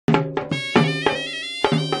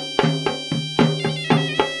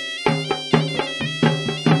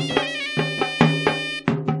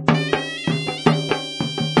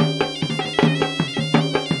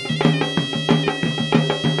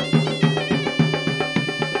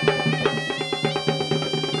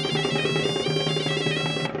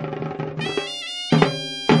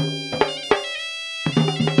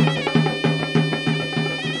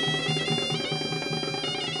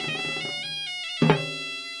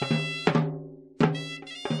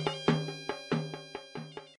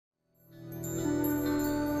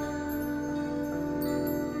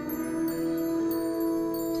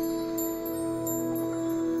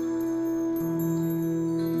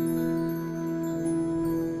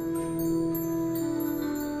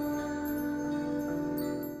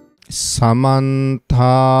समन्ता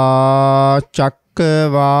चक्रवालेषु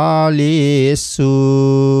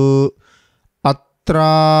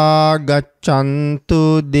अत्रा गच्छन्तु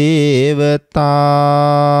देवता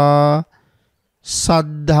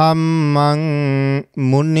सद्धम्मं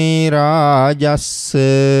मुनिराजस्स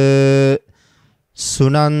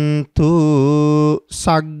सुनन्तु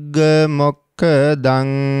सग्ग मोक्खदं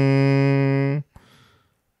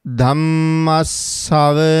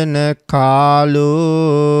ධම්මස්සවන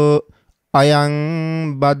කාලෝ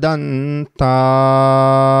අයං බදන්තා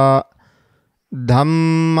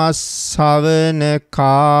ධම්මස්සවන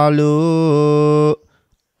කාලෝ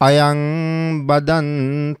අයං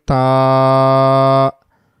බදන්තා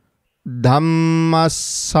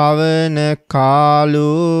ධම්මස්සවන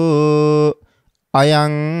කාලෝ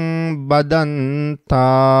අයං බදන්තා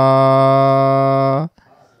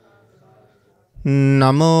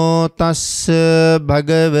නමෝ තස්ස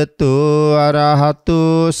භගවතු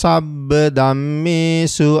අරහතු සබ්බ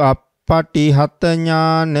ධම්මේසු අප්පටිහත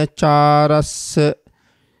ඥානචාරස්ස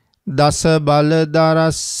දස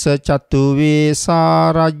බලදරස්ස චතු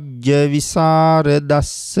වේසාරජ්‍ය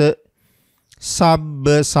විසරදස්ස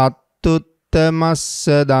සබ්බ සත්තුත්තමස්ස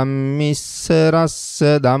ධම්මිස්ස රස්ස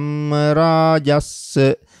ධම්ම රාජස්ස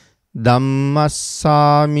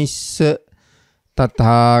ධම්මස්සාමිස්ස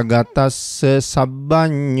තථාගතස්ස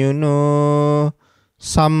සබ්බඤුනෝ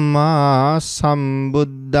සම්මා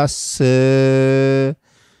සම්බුද්දස්ස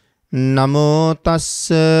නමෝ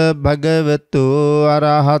තස්ස භගවතු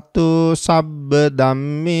අරහතු සබ්බ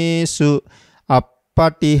ධම්මේසු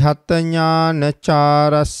අප්පටිහත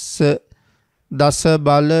ඥානචාරස්ස දස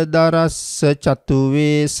බලදරස්ස චතු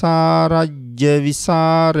වේසාරජ්‍ය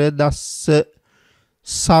විසරදස්ස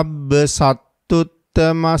සබ්බ සත්තුත්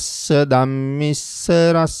තමස්ස ධම්මිස්ස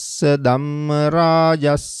රස්ස ධම්ම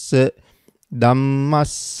රාජස්ස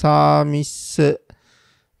ධම්මස්සාමිස්ස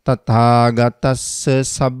තථාගතස්ස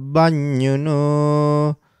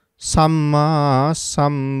සබ්බඤුනෝ සම්මා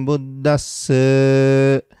සම්බුද්දස්ස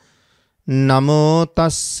නමෝ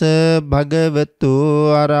තස්ස භගවතු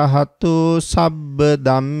අරහතු සබ්බ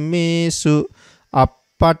ධම්මේසු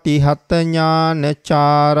අප්පටිහත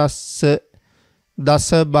ඥානචාරස්ස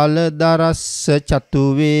දස බලදරස්ස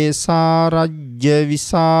චතු වේසාරජ්‍ය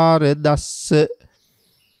විසරදස්ස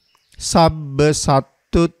සබ්බ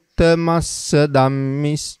සත්තුත්තමස්ස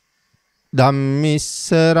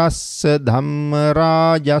ධම්මිස්ස රස්ස ධම්ම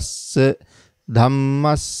රාජස්ස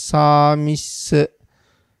ධම්මස්සාමිස්ස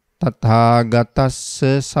තථාගතස්ස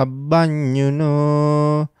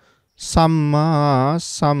සබ්බඤුනෝ සම්මා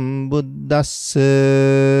සම්බුද්දස්ස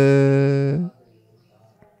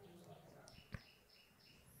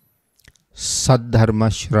සද්ධර්ම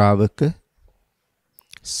ශ්‍රාවක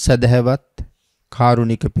සදහවත්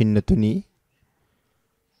කාරුණික පින්නතුනි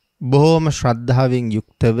බොහෝම ශ්‍රද්ධාවෙන්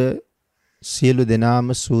යුක්තව සියලු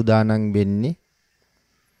දෙනාම සූදානම් වෙන්නේ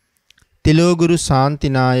තිලෝගුරු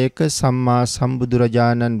ශාන්තිනායක සම්මා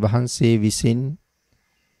සම්බුදුරජාණන් වහන්සේ විසින්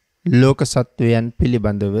ලෝක සත්වයන්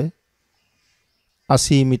පිළිබඳව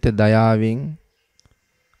අසීමිත දයාවෙන්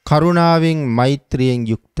කරුණාවෙන් මෛත්‍රියෙන්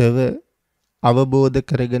යුක්තව අවබෝධ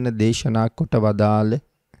කරගෙන දේශනා කොට වදාළ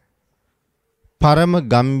පරම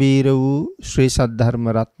ගම්බීර වූ ශ්‍රී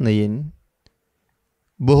සද්ධර්ම රත්නයෙන්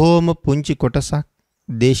බොහෝම පුංචි කොටසක්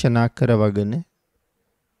දේශනා කරවගෙන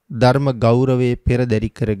ධර්ම ගෞරවයේ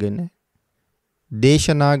පෙරදරි කරගෙන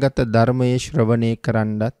දේශනාගත ධර්මයේ ශ්‍රවණය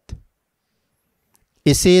කරන්නත්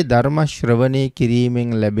එසේ ධර්ම ශ්‍රවණය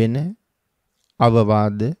කිරීමෙන් ලැබෙන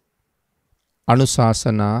අවවාද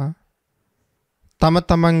අනුශාසනා තම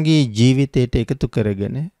තමන්ගේ ජීවිතයට එකතු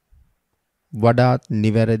කරගෙන වඩාත්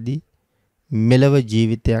නිවැරදි මෙලව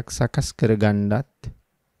ජීවිතයක් සකස් කරගන්නත්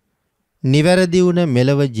නිවැරදි වුණ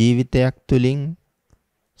මෙලව ජීවිතයක් තුලින්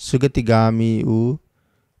සුගතිගාමී වූ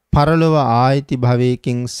පරලොව ආයති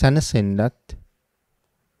භවයකින් සැනසෙන්නත්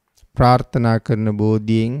ප්‍රාර්ථනා කරන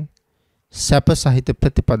බෝධියෙන් සැප සහිත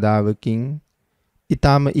ප්‍රතිපදාවකින්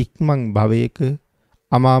ඊටම ඉක්මන් භවයක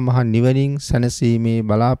අමා මහ නිවනින් සැනසීමේ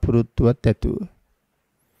බලාපොරොත්තුවත් ඇතුව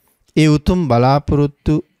ඒ උතුම්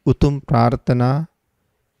බලාපොරොත්තු උතුම් ප්‍රාර්ථනා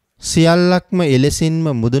සියල්ලක්ම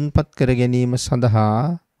එලෙසින්ම මුදුන්පත් කර ගැනීම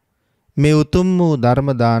සඳහා මේ උතුම් වූ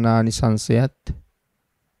ධර්ම දානානිසංසයත්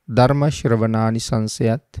ධර්ම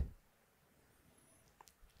ශ්‍රවණානිසංසයත්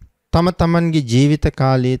තම තමන්ගේ ජීවිත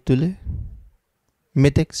කාලය තුල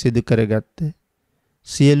මෙතෙක් සිදු කරගත්ත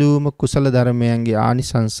සියලුම කුසල ධර්මයන්ගේ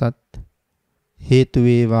ආනිසංසත් හේතු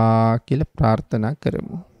වේවා කියලා ප්‍රාර්ථනා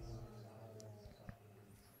කරමු.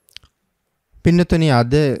 පින්නතුනි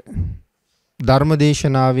අද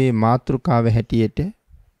ධර්මදේශනාවේ මාතෘකාව හැටියට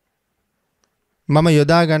මම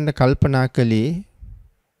යොදා ගන්න කල්පනා කළේ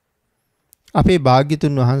අපේ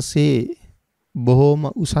භාග්‍යතුන් වහන්සේ බොහෝම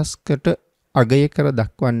උසස්කට අගය කර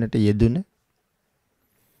දක්වන්නට යෙදුන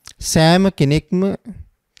සෑම කෙනෙක්ම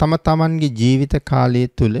තම තමන්ගේ ජීවිත කාලය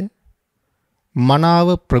තුල මනාව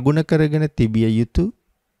ප්‍රගුණ කරගෙන තිබිය යුතු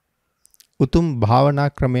උතුම් භාවනා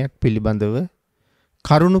ක්‍රමයක් පිළිබඳව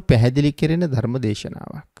කරුණු පැහැදිලි කෙරෙන ධර්ම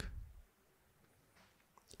දේශනාවක්.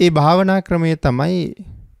 ඒ භාවනා ක්‍රමය තමයි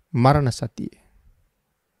මරණ සතිය.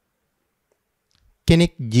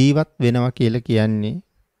 කෙනෙක් ජීවත් වෙනවා කියලා කියන්නේ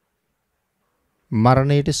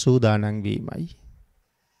මරණයට සූදානම් වීමයි.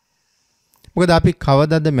 මොකද අපි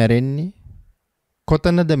කවදද මැරෙන්නේ?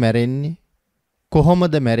 කොතනද මැරෙන්නේ?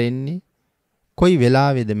 කොහොමද මැරෙන්නේ? කොයි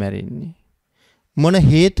වෙලාවේද මැරෙන්නේ? මොන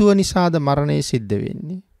හේතුව නිසාද මරණය සිද්ධ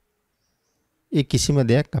වෙන්නේ? ඒ කිසිම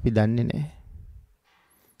දෙයක් අපි දන්නේ නැහැ.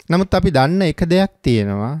 නමුත් අපි දන්න එක දෙයක්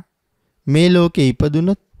තියෙනවා. මේ ලෝකේ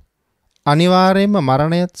ඉපදුනොත් අනිවාර්යයෙන්ම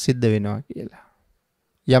මරණයත් සිද්ධ වෙනවා කියලා.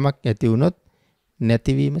 යමක් ඇති වුනොත්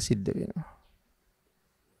නැතිවීම සිද්ධ වෙනවා.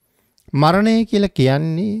 මරණය කියලා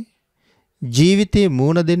කියන්නේ ජීවිතේ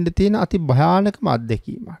මූණ දෙන්න තියෙන අති භයානකම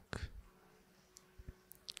අත්දැකීමක්.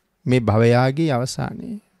 මේ භවයාගේ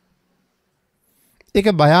අවසානයේ. ඒක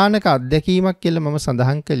භයානක අත්දැකීමක් කියලා මම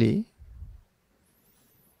සඳහන් කළේ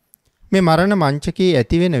මේ මරණ මංචකයේ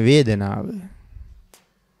ඇති වෙන වේදනාව.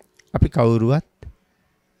 අපි කවුරුවත්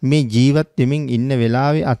මේ ජීවත් වෙමින් ඉන්න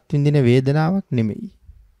වෙලාවේ අත්විඳින වේදනාවක් නෙමෙයි.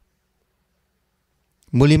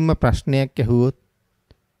 මුලින්ම ප්‍රශ්නයක් ඇහුවොත්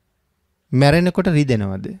මැරෙනකොට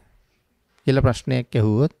රිදෙනවද කියලා ප්‍රශ්නයක්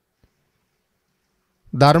ඇහුවොත්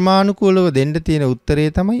ධර්මානුකූලව දෙන්න තියෙන උත්තරේ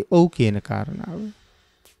තමයි ඔව් කියන කාරණාව.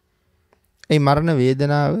 ඒ මරණ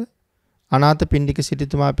වේදනාව අනාථපිණ්ඩික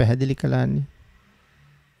සිටුතුමා පැහැදිලි කළානේ.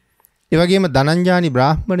 ඒ වගේම ධනංජානි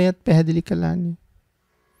බ්‍රාහ්මණයත් පැහැදිලි කළානේ.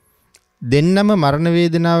 දෙන්නම මරණ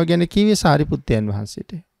වේදනාව ගැන කිව්වේ සාරිපුත්තයන්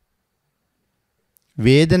වහන්සේට.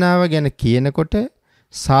 වේදනාව ගැන කියනකොට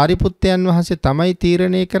සාරිපුත්තයන් වහන්සේ තමයි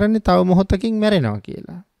තීරණය කරන්නේ තව මොහොතකින් මැරෙනවා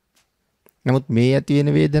කියලා. නමුත් මේ ඇති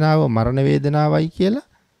වෙන වේදනාව මරණ වේදනාවයි කියලා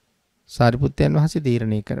සාරිපුත්තයන් වහන්සේ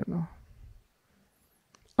තීරණය කරනවා.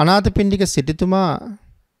 අනාථපිණ්ඩික සිටුතුමා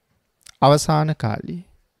අවසාන කාලේ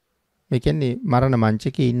මේ කියන්නේ මරණ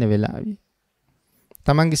මංචකේ ඉන්න වෙලාවේ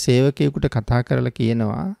තමන්ගේ සේවකයෙකුට කතා කරලා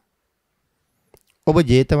කියනවා ඔබ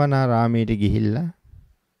ජේතවනාරාමයට ගිහිල්ලා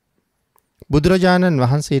බුදුරජාණන්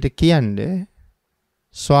වහන්සේට කියන්නේ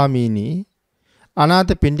ස්වාමීනි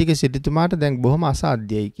අනාථපිණ්ඩික සිටුතුමාට දැන් බොහොම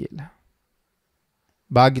අසාධ්‍යයි කියලා.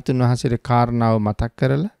 භාග්‍යතුන් වහන්සේට කාරණාව මතක්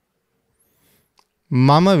කරලා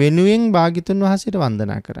මම වෙනුවෙන් භාග්‍යතුන් වහන්සේට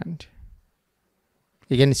වන්දනා කරන්න.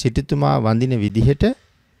 ඒ කියන්නේ සිටුතුමා වඳින විදිහට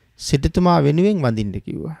සිටුතුමා වෙනුවෙන් වඳින්න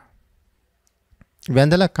කිව්වා.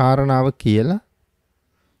 වැඳලා කාරණාව කියලා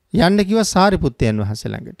යන්න කිව්වා සාරිපුත්තයන්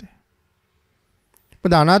වහන්සේ ළඟට.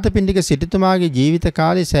 මොකද අනාථපිණ්ඩික සිටුතුමාගේ ජීවිත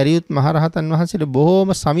කාලේ සරියුත් මහරහතන් වහන්සේට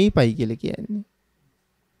බොහෝම සමීපයි කියලා කියන්නේ.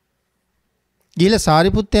 ගිහලා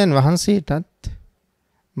සාරිපුත්තයන් වහන්සේටත්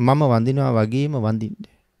මම වඳිනවා වගේම වඳින්න.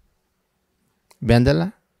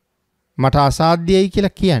 බැඳලා මට අසාධ්‍යයි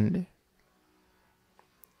කියලා කියන්නේ.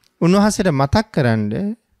 උන්වහන්සේට මතක්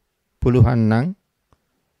කරන්න පුළුවන් නම්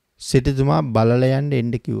සිටුතුමා බලලා යන්න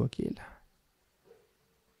එන්න කිව්වා කියලා.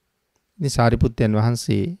 ඉතින් සාරිපුත්තයන්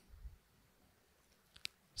වහන්සේ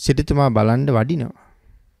සිටුතුමා බලන්න වඩිනවා.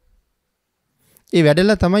 ඒ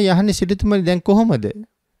වැඩලා තමයි අහන්නේ සිටුතුමනි දැන් කොහොමද?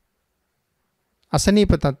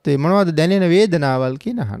 අසනීප තත්ත්වේ මොනවද දැනෙන වේදනාවල්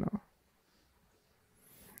කියන අහනවා.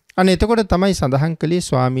 අනේ එතකොට තමයි සඳහන් කළේ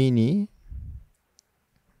ස්වාමීනි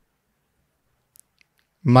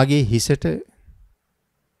මගේ හිසට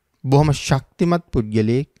බොහොම ශක්තිමත්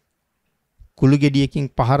පුද්ගලයෙක් කුළු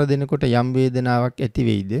ගෙඩියකින් පහර දෙනකොට යම් වේදනාවක් ඇති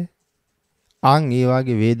වෙයිද ආන් ඒ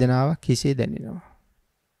වගේ වේදනාවක් හිසේ දැනෙනවා.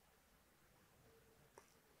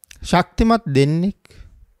 ශක්තිමත් දෙන්නෙක්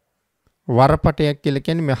වරපටයක් කියලා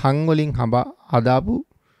කියන්නේ මේ හං වලින් හදාපු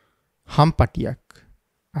හම්පටියක්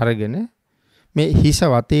අරගෙන මේ හිස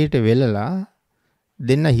වතේට වෙලලා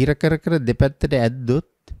දෙන්න හිර කර කර දෙපැත්තට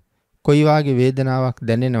ඇද්දොත් කොයි වාගේ වේදනාවක්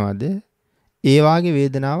දැනෙනවද? ඒ වාගේ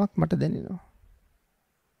වේදනාවක් මට දැනෙනවා.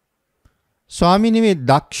 ස්වාමීනි මේ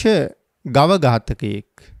දක්ෂ ගව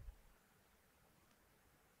ඝාතකයෙක්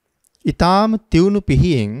ඊටාම තියුණු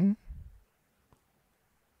පිහියෙන්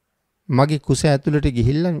මගේ කුස ඇතුළට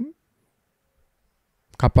ගිහිල්ලා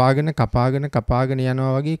කපාගෙන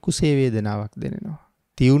යනවා වගේ කුසේ වේදනාවක් දැනෙනවා.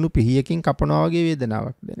 තියුණු පිහියකින් කපනවා වගේ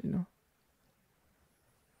වේදනාවක් දැනෙනවා.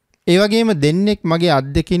 ඒ වගේම දෙන්නෙක් මගේ අත්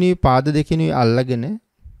දෙකිනුයි පාද දෙකිනුයි අල්ලගෙන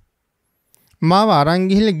මාව අරන්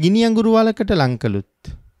ගිහිල්ලා ගිනි අඟුරු වලකට ලං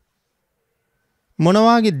කළොත් මොන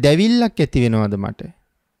වාගේ දැවිල්ලක් ඇති වෙනවද මට?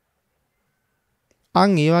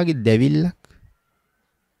 ඒ වාගේ දැවිල්ලක්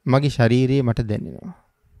මගේ ශරීරයේ මට දැනෙනවා.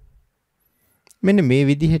 මෙන්න මේ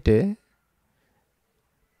විදිහට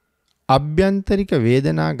අභ්‍යන්තරික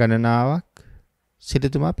වේදනා ගණනාවක්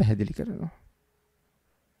සිටුතුමා පැහැදිලි කරනවා.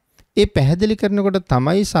 ඒ පැහැදිලි කරනකොට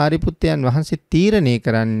තමයි සාරිපුත්තයන් වහන්සේ තීරණය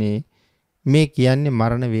කරන්නේ මේ කියන්නේ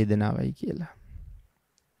මරණ වේදනාවයි කියලා.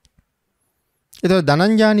 ඒතකොට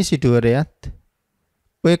ධනංජානි සිටුවරයත්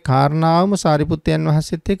ඔය කාරණාවම සාරිපුත්තයන්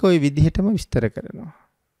වහන්සේත් එක්ක ওই විදිහටම විස්තර කරනවා.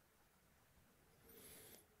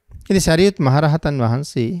 ඉතින් සරියුත් මහරහතන්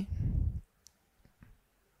වහන්සේ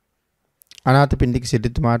අනාථපිණ්ඩික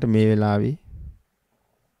සිටුතුමාට මේ වෙලාවේ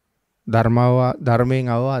ධර්මයෙන්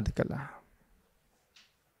අවවාද කළා.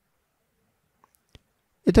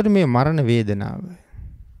 එතකොට මේ මරණ වේදනාව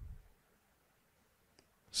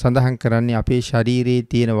සඳහන් කරන්නේ අපේ ශරීරයේ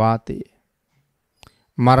තියෙන වාතය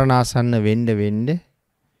මරණාසන්න වෙන්න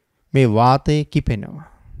මේ වාතය කිපෙනවා.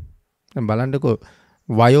 දැන් බලන්නකෝ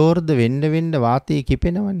වයෝවෘද්ධ වෙන්න වාතය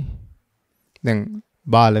කිපෙනවනේ. දැන්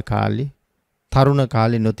බාල කාලේ තරුණ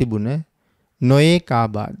කාලේ නොතිබුණ නොඒක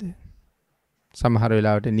ආබාධ සමහර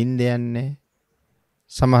වෙලාවට නිින්ද යන්නේ,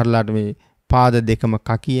 සමහරලාට මේ පාද දෙකම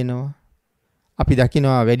කකියනවා. අපි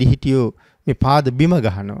දකිනවා වැඩිහිටියෝ මේ පාද බිම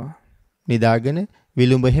ගහනවා, නිදාගෙන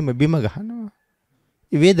විලුඹ හැම බිම ගහනවා.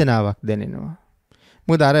 ඒ වේදනාවක් දැනෙනවා.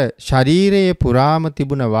 මොකද අර ශරීරයේ පුරාම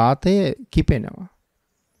තිබුණ වාතය කිපෙනවා.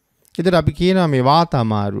 ඒතර අපි කියනවා මේ වාත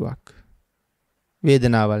අමාරුවක්,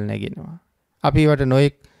 වේදනාවල් නැගෙනවා. අපි ඒවට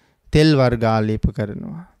නොඑක් තෙල් වර්ග ආලේප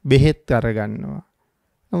කරනවා, බෙහෙත් අරගන්නවා.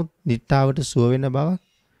 නමුත් නිට්ටාවට සුව වෙන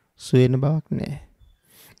බවක් නැහැ.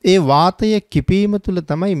 ඒ වාතය කිපීම තුළ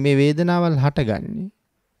තමයි මේ වේදනාවල් හටගන්නේ.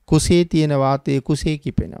 කුසේ තියෙන වාතය කුසේ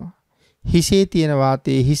කිපෙනවා. හිසේ තියෙන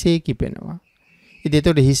වාතය හිසේ කිපෙනවා. ඉතින්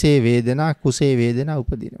එතකොට හිසේ වේදනා කුසේ වේදනා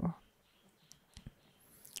උපදිනවා.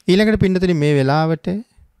 ඊළඟට පින්නතුනි මේ වෙලාවට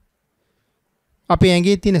අපේ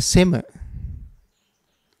ඇඟේ තියෙන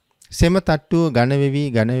සෙම තට්ටුව ඝන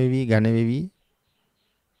වෙවි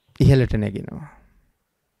ඉහළට නැගෙනවා.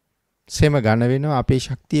 සෙම ඝන වෙනවා. අපේ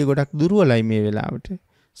ශක්තිය ගොඩක් දුර්වලයි මේ වෙලාවට.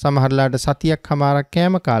 සමහරලාට සතියක් හමාරක්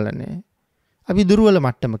කෑම කාලා නැහැ. අපි දුර්වල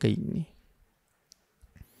මට්ටමක ඉන්නේ.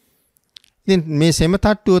 ඉතින් මේ සෙම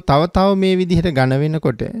තට්ටුව තව මේ විදිහට ඝන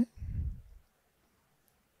වෙනකොට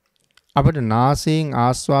අපිට නාසයෙන්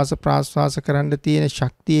ආස්වාස ප්‍රාස්වාස කරන්න තියෙන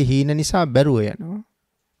ශක්තිය හීන නිසා බැරුව යනවා.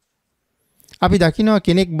 අපි දකිනවා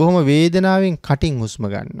කෙනෙක් බොහොම වේදනාවෙන් කටින් හුස්ම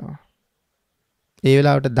ගන්නවා. ඒ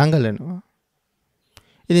වෙලාවට දඟලනවා.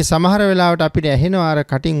 ඉතින් සමහර වෙලාවට අපිට ඇහෙනවා අර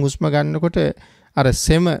කටින් හුස්ම ගන්නකොට අර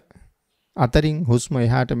සෙම අතරින් හුස්ම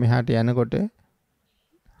එහාට මෙහාට යනකොට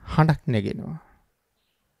හඬක් නැගෙනවා.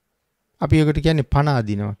 අපි ඒකට කියන්නේ පණ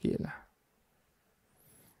අදිනවා කියලා.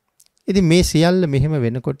 ඉතින් මේ සියල්ල මෙහෙම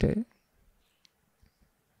වෙනකොට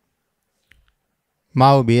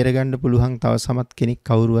මාව බේරගන්න පුළුවන් තව සමත් කෙනෙක්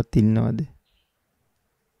කවුරුවත් ඉන්නවද?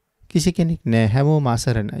 කිසි කෙනෙක් නැහැ. හැමෝම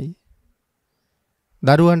අසරණයි.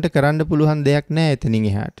 දරුවන්ට කරන්න පුළුවන් දෙයක් නැහැ එතනින්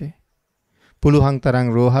එහාට. පුළුවන් තරම්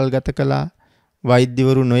රෝහල් ගත කළා,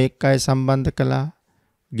 වෛද්‍යවරු නොඑක් අය සම්බන්ධ කළා,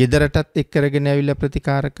 ගෙදරටත් එක් කරගෙන ඇවිල්ලා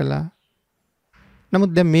ප්‍රතිකාර කළා.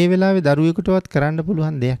 නමුත් දැන් මේ වෙලාවේ දරුවෙකුටවත් කරන්න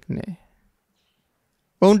පුළුවන් දෙයක් නැහැ.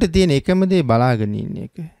 ඔවුන්ට තියෙන එකම දේ බලාගෙන ඉන්න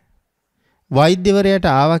එක. වෛද්‍යවරයාට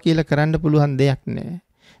ආවා කියලා කරන්න පුළුවන් දෙයක් නැහැ.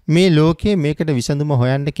 මේ ලෝකයේ මේකට විසඳුම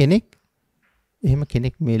හොයන්න එහෙම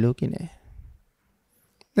කෙනෙක් මේ ලෝකේ නැහැ.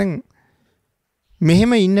 දැන්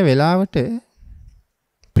මෙහෙම ඉන්න වෙලාවට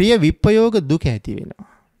ප්‍රිය විප්පයෝග දුක ඇති වෙනවා.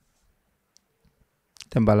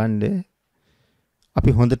 දැන් බලන්න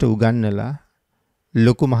අපි හොඳට උගන්නලා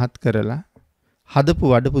ලොකු මහත් කරලා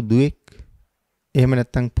හදපු වඩපු දුවෙක් එහෙම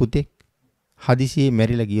නැත්නම් පුතෙක් හදිසියේ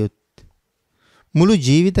මැරිලා ගියොත් මුළු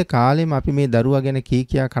ජීවිත කාලෙම අපි මේ දරුවා ගැන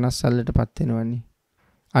කීකියා කනස්සල්ලටපත් වෙනවනේ.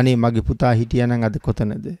 අනේ මගේ පුතා හිටියානම් අද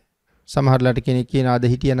කොතනද? සමහරලාට කෙනෙක් කියන අද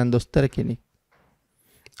හිටියානම් දොස්තර කෙනෙක්.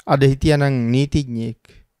 අද හිටියානම් නීතිඥයෙක්.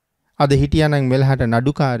 අද හිටියානම් මෙලහට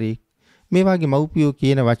නඩුකාරයෙක්. මේ වගේ මව්පියෝ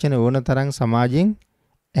කියන වචන ඕන තරම් සමාජයෙන්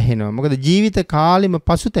ඇහෙනවා. මොකද ජීවිත කාලෙම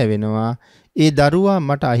පසුතැවෙනවා ඒ දරුවා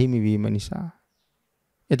මට අහිමි වීම නිසා.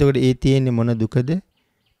 එතකොට ඒ තියෙන්නේ මොන දුකද?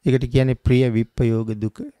 ඒකට කියන්නේ ප්‍රිය විප්පයෝග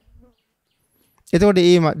දුක. එතකොට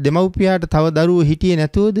ඒ දෙමව්පියාට තව දරුවෝ හිටියේ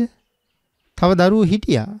නැතුවද? තව දරුවෝ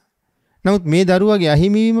හිටියා. නමුත් මේ දරුවාගේ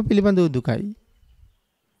අහිමිවීම පිළිබඳව දුකයි.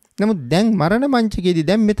 නමුත් දැන් මරණ මංචකයේදී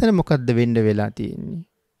දැන් මෙතන මොකද්ද වෙන්න වෙලා තියෙන්නේ?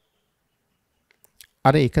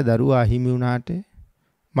 අර එක දරුවා අහිමි වුණාට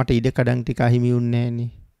මට ඉඩකඩම් ටික අහිමි වුණේ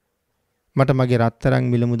නැහනේ. මට මගේ රත්තරන්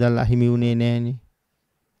මිල මුදල් අහිමි වුණේ නැහනේ.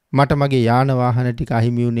 මට මගේ යාන වාහන ටික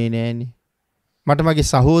අහිමි වුණේ නැහනේ. මට මගේ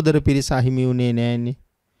සහෝදර පිරිස අහිමි වුණේ නැහනේ.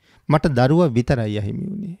 මට දරුවා විතරයි අහිමි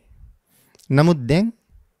වුණේ. නමුත්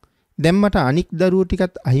දැන් මට අනික් දරුවෝ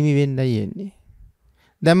ටිකත් අහිමි වෙන්නයි එන්නේ.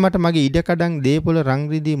 දැන් මට මගේ ඉඩකඩම් දේපොළ රංග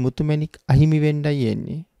රිදී මුතුමැණික් අහිමි වෙන්නයි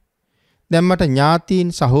එන්නේ. දැන් මට ඥාතීන්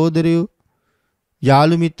සහෝදරයෝ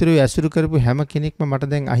යාළු මිත්‍රයෝ ඇසුරු කරපු හැම කෙනෙක්ම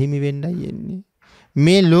මට දැන් අහිමි වෙන්නයි එන්නේ.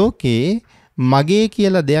 මේ ලෝකේ මගේ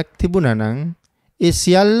කියලා දෙයක් තිබුණා නම් ඒ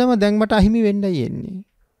සියල්ලම දැන් මට අහිමි වෙන්නයි එන්නේ.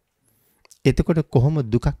 එතකොට කොහොම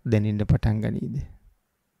දුකක් දැනෙන්න පටන් ගනීද?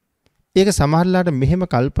 ඒක සමහරලාට මෙහෙම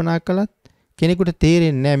කල්පනා කළත් කෙනෙකුට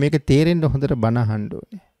තේරෙන්නේ නැහැ. මේක තේරෙන්න හොඳට බණ අහන්න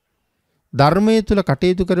ඕනේ. ධර්මයේ තුල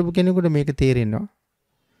කටයුතු කරපු කෙනෙකුට මේක තේරෙනවා.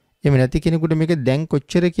 එහෙම නැති කෙනෙකුට මේක දැන්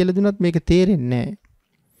කොච්චර කියලා දුනත් මේක තේරෙන්නේ නැහැ.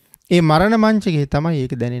 ඒ මරණ මංචකේ තමයි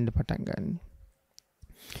ඒක දැනෙන්න පටන් ගන්න.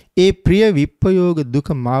 ඒ ප්‍රිය විප්පයෝග දුක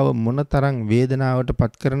මාව මොනතරම් වේදනාවට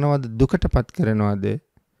පත් කරනවද, දුකට පත් කරනවද?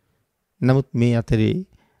 නමුත් මේ අතරේ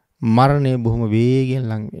මරණය බොහොම වේගෙන්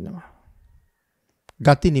ලං වෙනවා.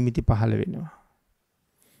 ගති නිමිති පහළ වෙනවා.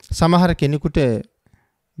 සමහර කෙනෙකුට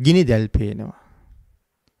ගිනි දැල් පේනවා.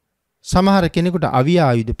 සමහර කෙනෙකුට අවිය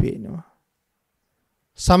ආයුධ පේනවා.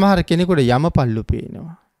 සමහර කෙනෙකුට යමපල්ලු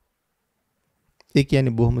පේනවා. ඒ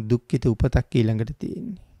කියන්නේ බොහොම දුක්ඛිත උපතක් ඊළඟට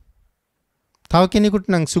තියෙන්නේ. තව කෙනෙකුට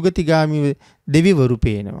නම් සුගතිගාමී දෙවිවරු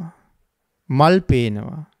පේනවා. මල්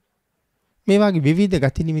පේනවා. මේ වගේ විවිධ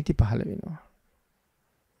ගති නිමිති පහළ වෙනවා.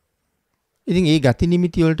 ඉතින් ඒ ගති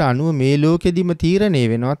නිමිති වලට අනුව මේ ලෝකෙදිම තීරණය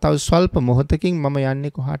වෙනවා තව ස්වල්ප මොහොතකින් මම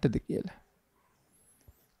යන්නේ කොහාටද කියලා.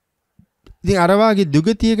 ඉතින් අර වාගේ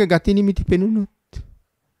දුගතියක ගති නිමිති පෙනුනොත්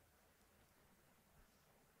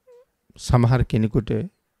සමහර කෙනෙකුට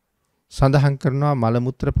සඳහන් කරනවා මල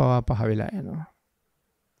මුත්‍ර පවා පහ වෙලා යනවා.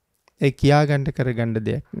 ඒ කියාගන්න කරගන්න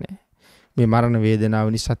දෙයක් නැහැ. මේ මරණ වේදනාව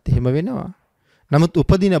නිසාත් එහෙම වෙනවා. නමුත්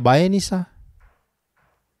උපදින බය නිසා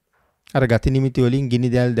අර ගති නිමිති වලින් ගිනි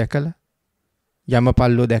දැල් දැකලා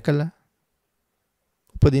යමපල්ලෝ දැකලා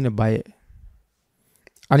උපදින බය.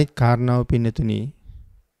 අනිත් කාරණාව පින්නතුනි,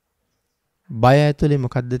 බය ඇතුලේ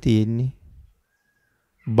මොකද්ද තියෙන්නේ?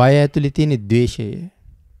 බය ඇතුලේ තියෙන ද්වේෂය.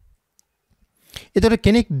 ඒතර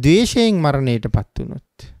කෙනෙක් ද්වේෂයෙන් මරණයටපත්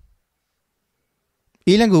වුණොත්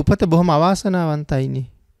ඊළඟ උපත බොහොම අවාසනාවන්තයිනේ.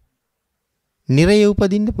 නිරයේ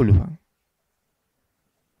උපදින්න පුළුවන්.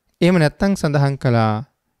 එහෙම නැත්නම් සඳහන් කළා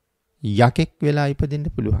යකෙක් වෙලා ඉපදෙන්න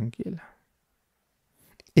පුළුවන් කියලා.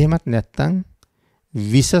 එහෙමත් නැත්නම්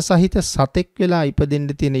විස සහිත සතෙක් වෙලා ඉපදෙන්න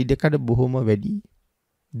තියෙන ඉඩකඩ බොහොම වැඩි.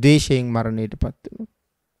 ද්වේෂයෙන් මරණයටපත් වෙනවා.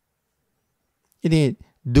 ඉතින්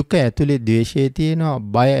දුක ඇතුලේ ද්වේෂය තියෙනවා,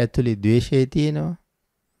 බය ඇතුලේ ද්වේෂය තියෙනවා.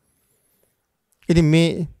 ඉතින්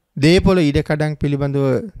මේ දේපොළ ඉඩකඩම් පිළිබඳව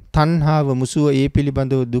තණ්හාව මුසුව ඒ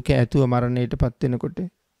පිළිබඳව දුක ඇතුව මරණයටපත් වෙනකොට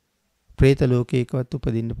പ്രേත ලෝකයකවත්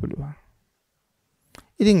උපදින්න පුළුවන්.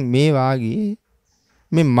 ඉතින් මේ වාගේ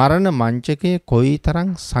මේ මරණ මංචකයේ කොයිතරම්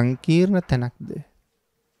සංකීර්ණ තැනක්ද?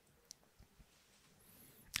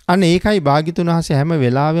 අන්න ඒකයි භාග්‍යතුන් වහන්සේ හැම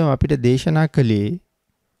වෙලාවෙම අපිට දේශනා කළේ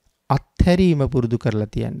අත්හැරීම පුරුදු කරලා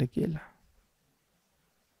තියන්න කියලා.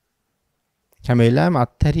 හැම වෙලාවෙම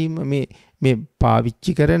අත්හැරීම මේ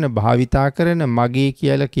පාවිච්චි කරන, භාවිතා කරන, මගේ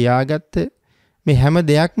කියලා කියාගත්ත මේ හැම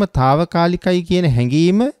දෙයක්ම తాවකාලිකයි කියන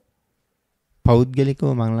හැඟීම පෞද්ගලිකව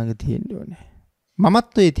මං ළඟ තියෙන්න ඕනේ.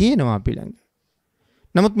 මමත්වයේ තියෙනවා අපි ළඟ.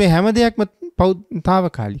 නමුත් මේ හැම දෙයක්ම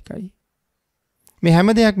తాවකාලිකයි. මේ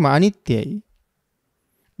හැම දෙයක්ම අනිත්‍යයි.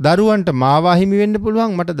 දරුවන්ට මාව අහිමි වෙන්න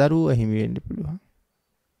පුළුවන්, මට දරුවෝ අහිමි වෙන්න පුළුවන්.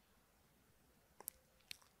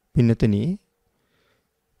 පින්නතනි,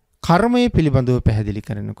 කර්මය පිළිබඳව පැහැදිලි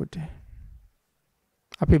කරනකොට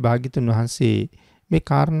අපේ භාග්‍යතුන් වහන්සේ මේ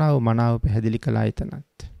කාරණාව මනාව පැහැදිලි කළා.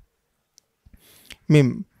 එතනත් මේ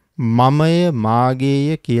මමය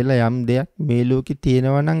මාගේය කියලා යම් දෙයක් මේ ලෝකේ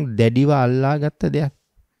තියෙනවා නම් දැඩිව අල්ලාගත්ත දෙයක්.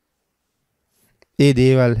 ඒ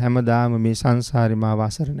දේවල් හැමදාම මේ සංසාරේ මාව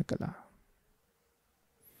අසරණ කළා.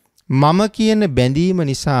 මම කියන බැඳීම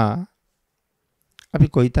නිසා අපි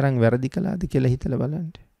කොයිතරම් වැරදි කළාද කියලා හිතලා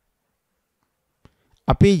බලන්න.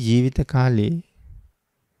 අපේ ජීවිත කාලේ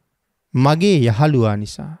මගේ යහළුවා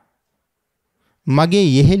නිසා, මගේ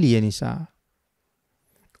යෙහෙළිය නිසා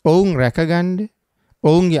ඔවුන් රැකගන්න,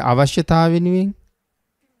 ඔවුන්ගේ අවශ්‍යතාව වෙනුවෙන්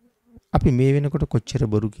අපි මේ වෙනකොට කොච්චර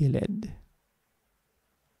බොරු කියලා ඇද්ද?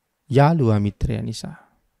 යාළුවා මිත්‍රයා නිසා.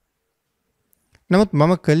 නමුත්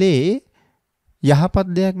මම කළේ යහපත්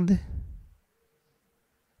දෙයක්ද?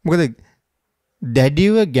 මොකද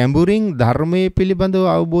දැඩිව ගැඹුරින් ධර්මයේ පිළිබඳව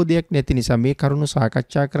අවබෝධයක් නැති නිසා මේ කරුණු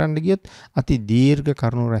සාකච්ඡා කරන්න ගියොත් අති දීර්ඝ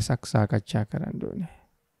කරුණු රසක් සාකච්ඡා කරන්න ඕනේ.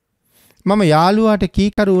 මම යාළුවාට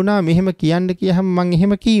කීකරු වුණා මෙහෙම කියන්න කියහම මං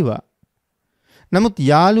එහෙම කීවා. නමුත්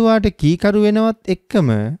යාළුවාට කීකරු වෙනවත් එක්කම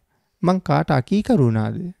මං කාට අකීකරු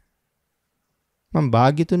වුණාද? මං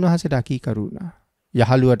භාග්‍යතුන් වහන්සේට අකීකරු වුණා.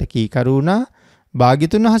 යහළුවට කීකරු වුණා,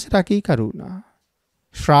 භාග්‍යතුන් වහන්සේට අකීකරු වුණා.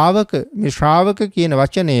 ශ්‍රාවක, මේ ශ්‍රාවක කියන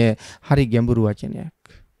වචනය හරි ගැඹුරු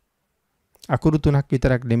වචනයක්. අකුරු 3ක්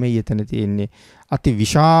විතරක් නෙමෙයි එතන තියෙන්නේ. අති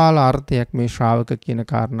විශාල අර්ථයක් මේ ශ්‍රාවක කියන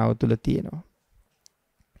කාරණාව තුල තියෙනවා.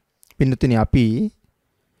 පින්නතුනි අපි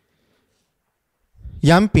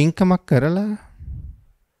යම් පින්කමක් කරලා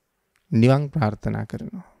නිවන් ප්‍රාර්ථනා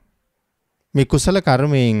කරනවා. මේ කුසල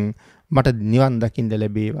කර්මයෙන් මට නිවන් දකින්න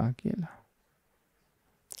ලැබේවා කියලා.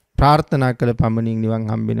 ප්‍රාර්ථනා කළ පමණින් නිවන්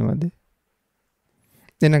හම්බෙනවද?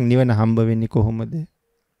 එහෙනම් නිවන හම්බ වෙන්නේ කොහොමද?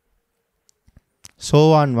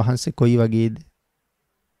 සෝවාන් වහන්සේ කොයි වගේද?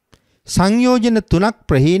 සංයෝජන 3ක්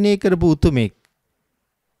ප්‍රහීණය කරපු උතුමෙක්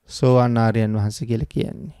සෝවාන් ආර්යයන් වහන්සේ කියලා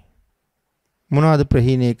කියන්නේ. මොනවද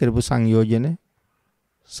ප්‍රහීණය කරපු සංයෝජන?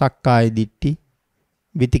 සක්කාය දිට්ඨි,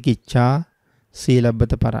 විතිකිච්ඡා,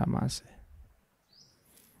 සීලබ්බත පරාමාස.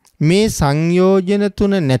 මේ සංයෝජන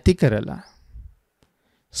 3 නැති කරලා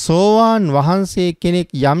සෝවාන් වහන්සේ කෙනෙක්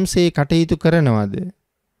යම්සේ කටයුතු කරනවද?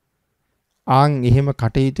 ආන් එහෙම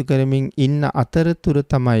කටයුතු කරමින් ඉන්න අතරතුර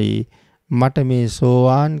තමයි මට මේ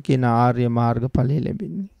සෝවාන් කියන ආර්ය මාර්ගඵලය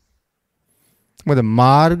ලැබෙන්නේ. මොකද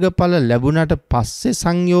මාර්ගඵල ලැබුණාට පස්සේ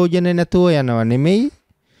සංයෝජන නැතුව යනව නෙමෙයි,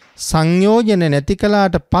 සංයෝජන නැති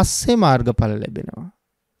කළාට පස්සේ මාර්ගඵල ලැබෙනවා.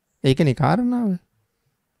 ඒකනේ කාරණාව.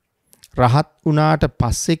 රහත් වුණාට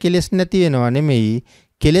පස්සේ කෙලෙස් නැති වෙනව නෙමෙයි,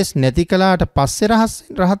 කෙලෙස් නැති කළාට පස්සේ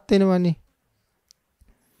රහත් වෙනවනේ.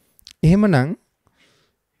 එහෙමනම්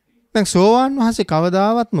දැන් සෝවාන් වහන්සේ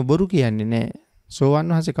කවදාවත්ම බොරු කියන්නේ නැහැ. සෝවාන්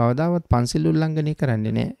වහන්සේ කවදාවත් පන්සිල් උල්ලංඝනය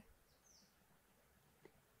කරන්නේ නැහැ.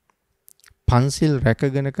 පන්සිල්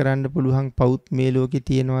රැකගෙන කරන්න පුළුවන් පවුත් මේ ලෝකේ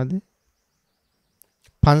තියෙනවද?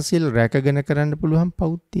 පන්සිල් රැකගෙන කරන්න පුළුවන්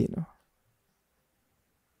පවුත් තියෙනවා.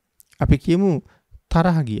 අපි කියමු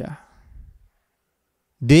තරහ ගියා.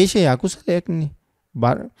 ද්වේෂය අකුසලයක්නේ.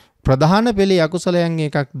 ප්‍රධාන පෙළේ අකුසලයන්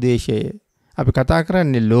එකක් ද්වේෂය. අපි කතා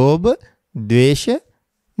කරන්නේ ලෝභ, ද්වේෂ,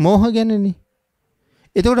 මෝහ ගැනනේ.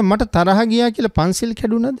 එතකොට මට තරහ ගියා කියලා පන්සිල්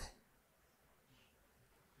කැඩුනද?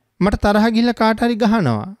 මට තරහ ගිහලා කාට හරි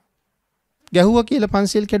ගහනවා. ගැහුවා කියලා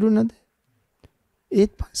පන්සිල් කැඩුනද?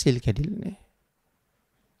 ඒත් පන්සිල් කැඩිලා නැහැ.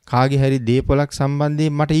 කාගේ හරි දේපොලක්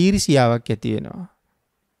සම්බන්ධයෙන් මට ඊර්ෂියාවක් ඇති වෙනවා.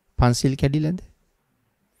 පන්සිල් කැඩිලාද?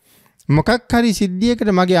 මොකක් හරි සිද්ධියකට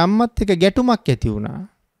මගේ අම්මත් එක්ක ගැටුමක් ඇති වුණා.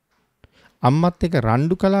 අම්මත් එක්ක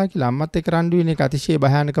රණ්ඩු කළා කියලා අම්මත් එක්ක රණ්ඩු වෙන එක අතිශය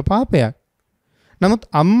භයානක පාපයක්. නමුත්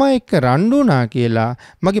අම්මා එක්ක රණ්ඩු වුණා කියලා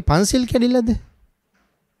මගේ පන්සිල් කැඩිලාද?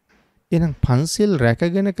 එහෙනම් පන්සිල්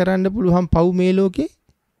රැකගෙන කරන්න පුළුවන් පව් මේ ලෝකේ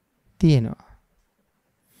තියෙනවා.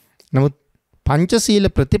 නමුත් පංචශීල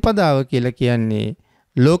ප්‍රතිපදාව කියලා කියන්නේ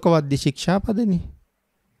ලෝකවද්‍ය ශික්ෂාපදනේ.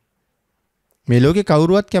 මේ ලෝකේ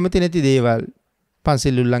කවුරුවත් කැමති නැති දේවල්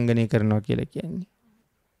පන්සිල් උල්ලංඝනය කරනවා කියලා කියන්නේ.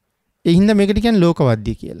 ඒ හින්දා මේකට කියන්නේ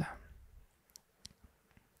ලෝකවද්‍ය කියලා.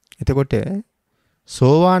 එතකොට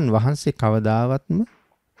සෝවාන් වහන්සේ කවදාවත්ම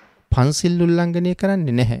පන්සිල් උල්ලංඝනය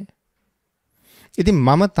කරන්නේ නැහැ. ඉතින්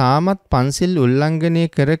මම තාමත් පන්සිල් උල්ලංඝනය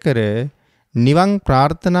කර නිවන්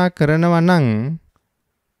ප්‍රාර්ථනා කරනවා නම්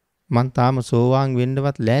මං තාම සෝවාන්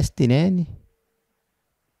වෙන්නවත් ලෑස්ති නෑනේ.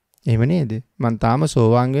 එහෙම නේද? මං තාම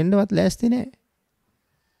සෝවාන් වෙන්නවත් ලෑස්ති නෑ.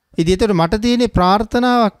 ඉතින් ඒතර මට තියෙන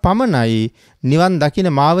ප්‍රාර්ථනාවක් පමණයි. නිවන් දකින්න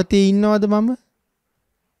මාවතේ ඉන්නවද මම?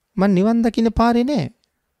 මං නිවන් දකින්න පාරේ නෑ.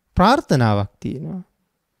 ප්‍රාර්ථනාවක් තියෙනවා.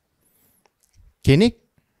 කෙනෙක්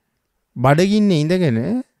බඩගින්නේ ඉඳගෙන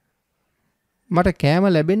මට කෑම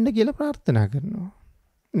ලැබෙන්න කියලා ප්‍රාර්ථනා කරනවා.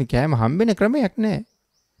 ඉතින් කෑම හම්බෙන ක්‍රමයක් නෑ.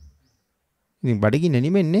 ඉතින් බඩගින්න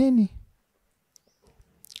නිමෙන්නේ නෑනේ.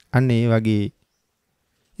 අන්න ඒ වගේ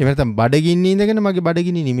එහෙම නැත්නම් බඩගින්න ඉඳගෙන මගේ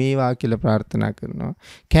බඩගිනි නිමේවා කියලා ප්‍රාර්ථනා කරනවා.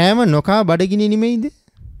 කෑම නොකා බඩගිනි නිමෙයිද?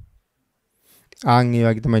 ආන් ඒ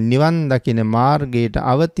වගේ තමයි නිවන් දකින මාර්ගයට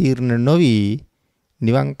අවතීර්ණ නොවි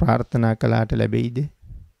නිවන් ප්‍රාර්ථනා කළාට ලැබෙයිද?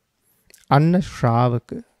 අන්න ශ්‍රාවක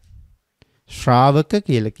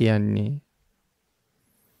කියලා කියන්නේ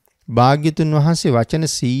භාග්‍යතුන් වහන්සේ වචන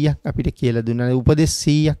 100ක් අපිට කියලා දුන්නා. උපදෙස්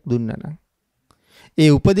 100ක් දුන්නා නම්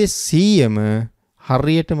ඒ උපදෙස් 100ම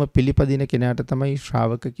හරියටම පිළිපදින කෙනාට තමයි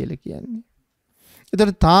ශ්‍රාවක කියලා කියන්නේ.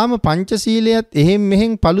 ඒතර තාම පංචශීලයත් එහෙම්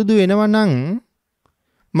මෙහෙම් paludu වෙනවා නම්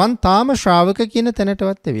මං තාම ශ්‍රාවක කියන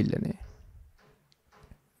තැනටවත් ඇවිල්ලා නැහැ.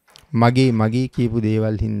 මගේ කියපු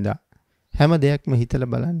දේවල් හින්දා හැම දෙයක්ම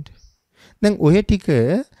හිතලා බලන්න. දැන් ඔය ටික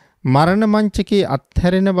මරණ මංචකේ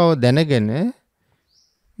අත්හැරෙන බව දැනගෙන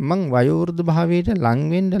මං වයෝවෘද්ධ භාවයට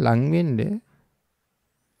ලං වෙන්න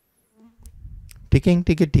ටිකෙන්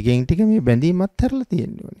ටික මේ බැඳීම් අත්හැරලා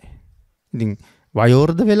තියෙන්න ඕනේ. ඉතින්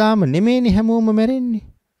වයෝවෘද්ධ වෙලාම නෙමෙයිනේ හැමෝම මැරෙන්නේ.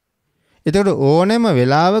 එතකොට ඕනෑම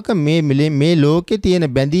වෙලාවක මේ ලෝකේ තියෙන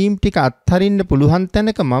බැඳීම් ටික අත්හරින්න පුළුවන්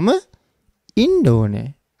තැනක මම ඉන්න ඕනේ.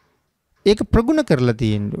 ඒක ප්‍රගුණ කරලා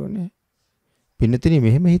තියෙන්න ඕනේ. පින්නතුනි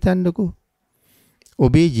මෙහෙම හිතන්නකෝ.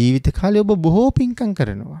 ඔබේ ජීවිත කාලේ ඔබ බොහෝ පින්කම්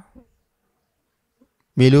කරනවා.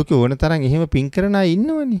 මේ ලෝකේ ඕන තරම් එහෙම පින් කරන අය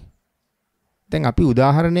ඉන්නවනේ. දැන් අපි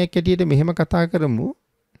උදාහරණයක් ඇටියට මෙහෙම කතා කරමු.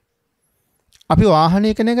 අපි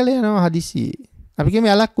වාහනයක නැගලා යනවා හදිසියේ. අපි කියමු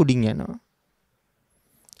ඇලක් උඩින් යනවා.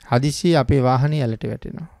 හදිසියේ අපේ වාහනේ ඇලට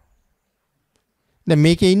වැටෙනවා. දැන්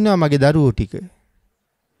මේකේ ඉන්නවා මගේ දරුවෝ ටික.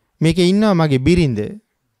 මේකේ ඉන්නවා මගේ බිරිඳ.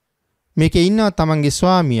 මේකේ ඉන්නවා තමන්ගේ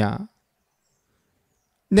ස්වාමියා.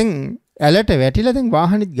 දැන් ඇලට වැටිලා දැන්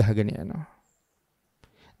වාහනෙත් ගහගෙන යනවා.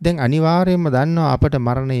 දැන් අනිවාර්යයෙන්ම දන්නවා අපට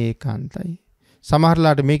මරණය ඒකාන්තයි.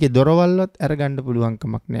 සමහරලාට මේකේ දොරවල්වත් අරගන්න පුළුවන්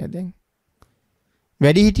කමක් නැහැ දැන්.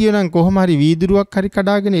 වැඩි හිටියෝ නම් කොහොම හරි වීදුරුවක් හරි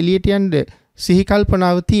කඩාගෙන එළියට යන්න සිහි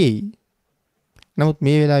කල්පනාව තියෙයි. නමුත්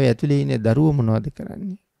මේ වෙලාවේ ඇතුලේ ඉන්නේ දරුවෝ මොනවද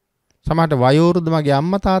කරන්නේ? සමහරට වයෝවෘද්ධ මගේ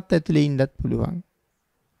අම්මා තාත්තා ඇතුලේ ඉන්නත් පුළුවන්.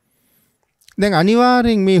 දැන්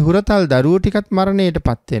අනිවාර්යෙන් මේ හුරතල් දරුවෝ ටිකත්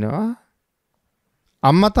මරණයටපත් වෙනවා.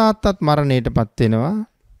 අම්මා තාත්තත් මරණයටපත් වෙනවා.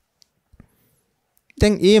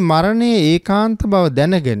 දැන් ඒ මරණයේ ඒකාන්ත බව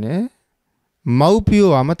දැනගෙන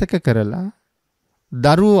මව්පියෝ අමතක කරලා,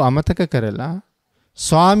 දරුවෝ අමතක කරලා,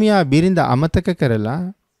 ස්වාමියා බිරිඳ අමතක කරලා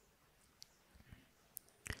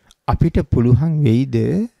අපිට පුළුවන් වෙයිද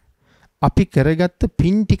අපි කරගත්ත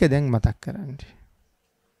පින් ටික දැන් මතක් කරන්න?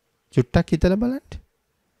 චුට්ටක් හිතලා බලන්න.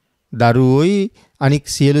 දරුවෝයි අනික්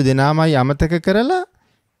සියලු දෙනාමයි අමතක කරලා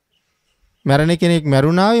මරණ කෙනෙක්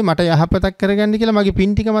මරුණාවේ මට යහපතක් කරගන්න කියලා මගේ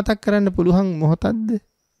පින් ටික මතක් කරන්න පුළුවන් මොහොතක්ද?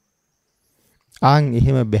 ආන්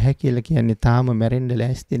එහෙම බැහැ කියලා කියන්නේ තාම මැරෙන්න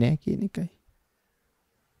ලෑස්ති නෑ කියන එකයි.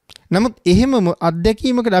 නමුත් එහෙම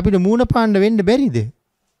අත්දැකීමකට අපිට මූණ පාන්න වෙන්න බැරිද?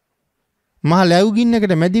 මහා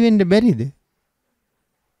ලැබුගින්නකට මැදි වෙන්න බැරිද?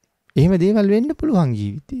 එහෙම දේවල් වෙන්න පුළුවන්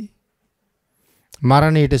ජීවිතේ.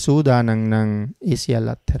 මරණයට සූදානම් නම් ඒ සියල්ල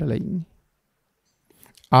අත්හැරලා ඉන්නේ.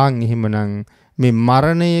 ආන් එහෙමනම් මේ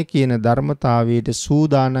මරණය කියන ධර්මතාවයට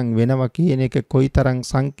සූදානම් වෙනවා කියන එක කොයිතරම්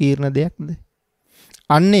සංකීර්ණ දෙයක්ද?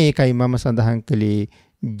 අන්න ඒකයි මම සඳහන් කළේ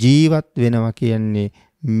ජීවත් වෙනවා කියන්නේ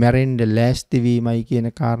මැරෙන්න ලෑස්ති වීමයි කියන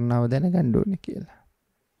කාරණාව දැනගන්න ඕනේ කියලා.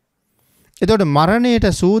 එතකොට මරණයට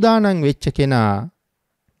සූදානම් වෙච්ච කෙනා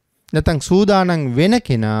නැත්නම් සූදානම් වෙන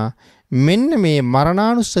කෙනා මෙන්න මේ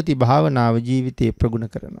මරණානුස්සති භාවනාව ජීවිතේ ප්‍රගුණ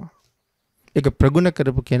කරනවා. ඒක ප්‍රගුණ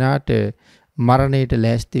කරපු කෙනාට මරණයට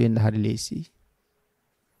ලෑස්ති වෙන්න හරි ලේසියි.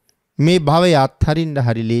 මේ භවය අත්හරින්න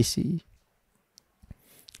හරි ලේසියි.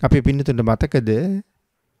 අපි පින්නතුන්ට මතකද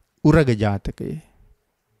උරග ජාතකය?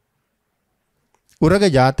 උරග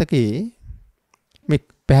ජාතකයේ මේ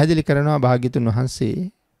පැහැදිලි කරනවා භාග්‍යතුන් වහන්සේ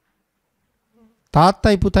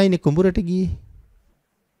තාත්තයි පුතයිනේ කුඹුරට ගියේ.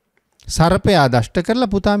 සර්පයා දෂ්ට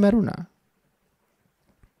කරලා පුතා මැරුණා.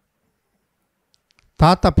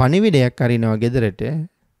 තාත්තා පණිවිඩයක් අරිනවා ගෙදරට.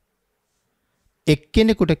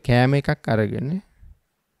 එක්කෙනෙකුට කෑම එකක් අරගෙන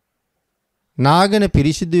නාගන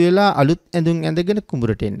පිරිසිදු වෙලා අලුත් ඇඳුම් ඇඳගෙන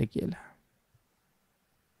කුඹුරට එන්න කියලා.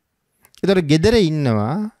 ඒතර ගෙදර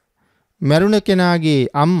ඉන්නවා මරුණ කෙනාගේ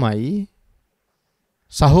අම්මයි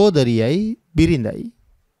සහෝදරියයි බිරිඳයි.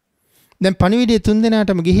 දැන් පණිවිඩය තුන්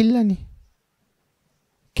දෙනාටම ගිහිල්ලානේ.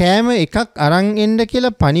 කෑම එකක් අරන් එන්න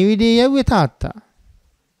කියලා පණිවිඩය යවුවේ තාත්තා.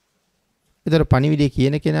 ඒතර පණිවිඩය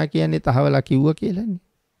කියන කෙනා කියන්නේ තහවලා කිව්වා කියලානේ.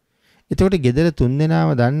 එතකොට ගෙදර තුන්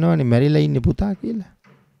දෙනාම දන්නවනේ මැරිලා ඉන්නේ පුතා කියලා.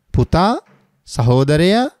 පුතා,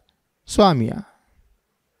 සහෝදරයා, ස්වාමියා.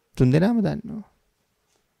 තුන් දෙනාම දන්නවා.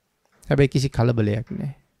 හැබැයි කිසි කලබලයක්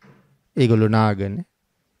නැහැ. ඒගොල්ලෝ නාගෙන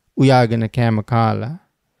උයාගෙන කෑම කාලා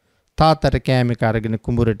තාත්තට කෑම එක අරගෙන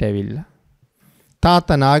කුඹුරට ඇවිල්ලා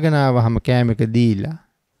තාත්තා නාගෙන ආවහම කෑම එක දීලා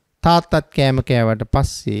තාත්තත් කෑම කෑවට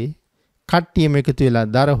පස්සේ කට්ටියම එකතු වෙලා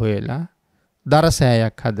දර හොයලා දර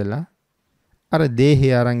සෑයක් හදලා අර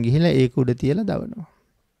දේහය අරන් ගිහිලා ඒක උඩ තියලා දවනවා.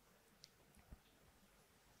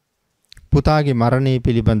 පුතාගේ මරණය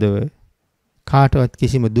පිළිබඳව කාටවත්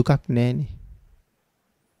කිසිම දුකක් නැහෙනේ.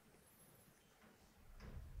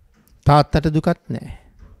 තාත්තට දුකක් නැහැ.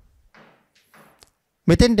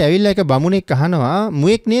 මෙතෙන්ට ඇවිල්ලා එක බමුණෙක් අහනවා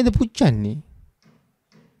මුවෙක් නේද පුච්චන්නේ?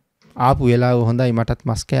 ආපු වෙලාව හොඳයි මටත්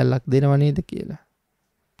මස් කෑල්ලක් දෙනව නේද කියලා.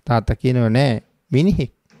 තාත්තා කියනවා නෑ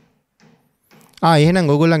මිනිහෙක්. එහෙනම්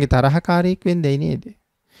ඔයගොල්ලන්ගේ තරහකාරයෙක් වෙන්නයි නේද?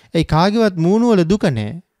 ඒ කාගේවත් මූණු වල දුක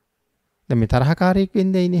නෑ. දැන් මේ තරහකාරයෙක්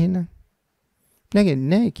වෙන්නයි නේ එහෙනම්.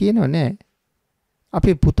 නෑ කියනවා නෑ.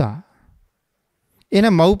 අපේ පුතා.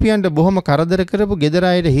 එහෙනම් මව්පියන්ට බොහොම කරදර කරපු ගෙදර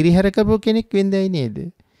අයට හිරිහැර කරපු කෙනෙක් වෙන්නයි නේද?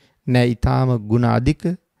 නෑ ඊටාම ගුණ අධික,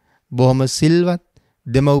 බොහොම සිල්වත්,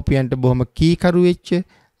 දෙමව්පියන්ට බොහොම කීකරු වෙච්ච,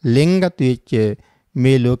 ලෙන්ගතු වෙච්ච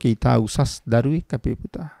මේ ලෝකේ ඊටා උසස් දරුවෙක් අපේ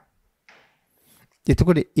පුතා.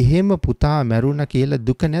 එතකොට එහෙම පුතා මැරුණා කියලා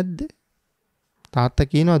දුක නැද්ද? තාත්තා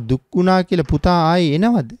කියනවා දුක් වුණා කියලා පුතා ආයේ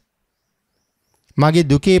එනවද? මගේ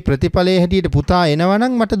දුකේ ප්‍රතිඵලයේ හැටියට පුතා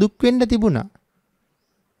එනවනම් මට දුක් වෙන්න තිබුණා.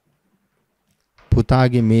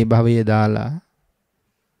 පුතාගේ මේ භවය දාලා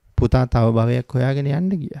පුතා තව භවයක් හොයාගෙන යන්න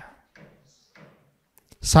ගියා.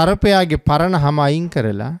 සර්පයාගේ පරණ හැම අයින්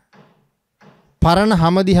කරලා පරණ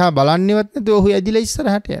හැම දිහා බලන්නේවත් නැතුව ඔහු ඇදිලා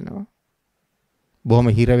ඉස්සරහට යනවා. බොහොම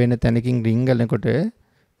හිර වෙන තැනකින් රිංගලනකොට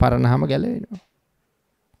පරණ හැම ගැලවෙනවා.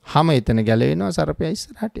 හැම එතන ගැලවෙනවා සර්පයා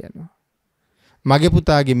ඉස්සරහට යනවා. මගේ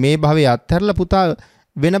පුතාගේ මේ භවයේ අත්හැරලා පුතා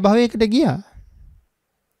වෙන භවයකට ගියා.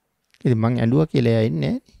 ඉතින් මං ඇඬුවා කියලා එයා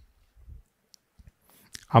ඉන්නේ නැහැ.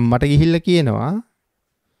 අම්මට ගිහිල්ලා කියනවා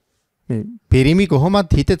මේ පෙරිමි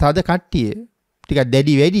කොහොමත් හිත තද කට්ටිය ටිකක්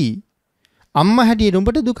දැඩි වැඩි. අම්මා හැටියට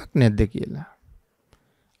උඹට දුකක් නැද්ද කියලා.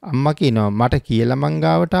 අම්මා කියනවා මට කියලා මං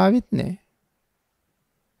ගාවට ආවෙත් නැහැ.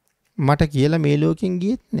 මට කියලා මේ ලෝකෙන්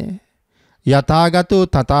ගියෙත් නැහැ. යථාගතෝ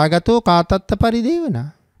තථාගතෝ කාතත්ත පරිදේවනා.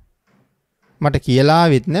 මට කියලා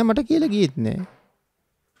ආවෙත් නැහැ මට කියලා ගියෙත් නැහැ.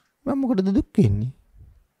 මම මොකටද දුක් වෙන්නේ?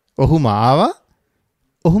 ඔහුම ආවා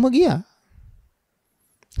ඔහුම ගියා.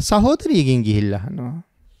 සහෝදරියකින් ගිහිල්ලා අහනවා.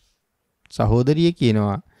 සහෝදරිය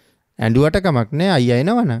කියනවා ඇඬුවට කමක් නැහැ අයියා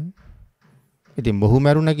එනවනම්. ඉතින් මොහු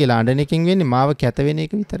මැරුණා කියලා අඬන එකෙන් වෙන්නේ මාව කැත වෙන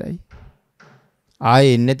එක විතරයි.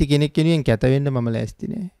 ආයේ එන්නේ නැති කෙනෙක් වෙනුවෙන් කැත වෙන්න මම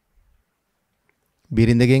ලෑස්ති නෑ.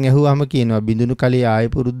 බිරිඳගෙන් ඇහුවාම කියනවා බිඳුණු කලේ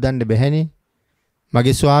ආයෙ පුරුද්දන්න බැහැනේ.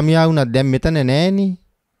 මගේ ස්වාමියා වුණත් දැන් මෙතන නෑනේ.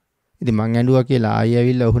 ඉතින් මං ඇඬුවා කියලා ආයෙ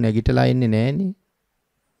ඇවිල්ලා ඔහු නැගිටලා එන්නේ නෑනේ.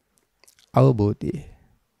 අවබෝධය.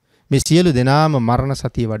 මේ සියලු දෙනාම මරණ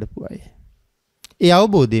සතිය වඩපු අය. ඒ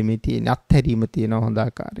අවබෝධය මේ තියෙන අත්හැරීම තියෙන හොඳ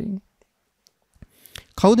ආකාරයෙන්.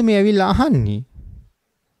 කවුද මේ ඇවිල්ලා අහන්නේ?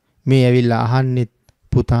 මේ ඇවිල්ලා අහන්නේ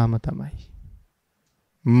පුතාම තමයි.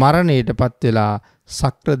 මරණයටපත් වෙලා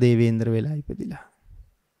සක්‍ර දේවේන්ද්‍ර වෙලා ඉපදිලා.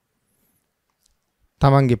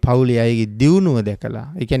 තමන්ගේ පවුලේ අයගේ දියුණුව දැකලා,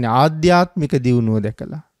 ඒ කියන්නේ ආධ්‍යාත්මික දියුණුව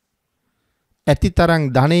දැකලා, ඇතිතරම්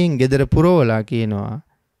ධනෙන් gedara පුරවලා කියනවා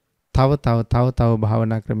තව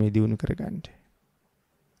භාවනා ක්‍රමේ දියුණු කරගන්න.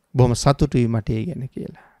 බොහොම සතුටුයි මට ඒ ගැන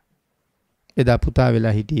කියලා. එදා පුතා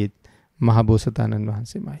වෙලා හිටියෙත් මහ බෝසතාණන්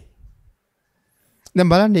වහන්සේමයි. දැන්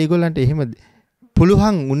බලන්න ඒගොල්ලන්ට එහෙම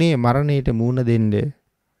පුළුවන් උනේ මරණයට මූණ දෙන්න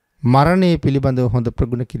මරණය පිළිබඳව හොඳ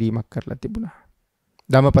ප්‍රගුණ කිරීමක් කරලා තිබුණා.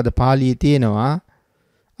 ධම්මපද පාළියේ තියෙනවා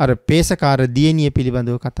අර පේසකාර දියණිය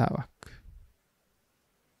පිළිබඳව කතාවක්.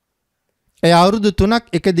 ඒ අවුරුදු 3ක්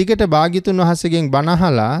එක දිගට භාග්‍යතුන් වහන්සේගෙන් බණ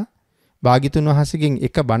අහලා භාග්‍යතුන් වහන්සේගෙන්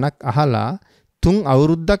එක බණක් අහලා 3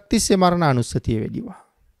 අවුරුද්දක් තිස්සේ මරණ අනුස්සතිය වැඩිවා.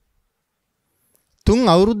 3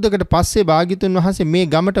 අවුරුද්දකට පස්සේ භාග්‍යතුන් වහන්සේ මේ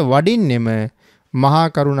ගමට වඩින්නෙම මහා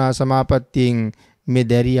කරුණා සමාපත්තියෙන් මේ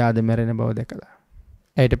දැරියාද මැරෙන බව දැකලා.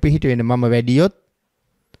 ඇයට පිහිට වෙන්න මම වැඩියොත්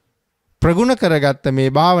ප්‍රගුණ කරගත්ත මේ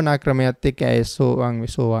භාවනා ක්‍රමයත් එක්ක ඇය සෝවාන්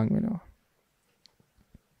වෙනවා.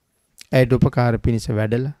 ඇයට උපකාර පිණිස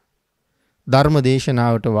වැඩලා ධර්ම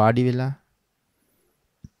දේශනාවට වාඩි වෙලා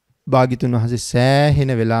භාග්‍යතුන් වහන්සේ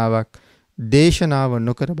සෑහෙන වෙලාවක් දේශනාව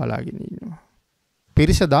නොකර බලාගෙන ඉන්නවා.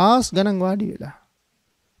 පිරිස දහස් ගණන් වාඩි වෙලා.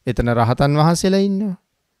 එතන රහතන් වහන්සේලා ඉන්නවා.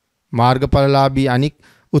 මාර්ගඵලලාභී අනික්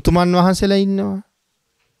උතුමන් වහන්සේලා ඉන්නවා.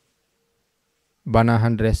 බණ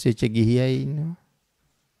අහන් රැස් වෙච්ච ගිහියයි ඉන්නවා.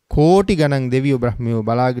 කෝටි ගණන් දෙවියෝ බ්‍රහ්මයෝ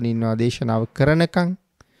බලාගෙන ඉන්නවා දේශනාව කරනකම්.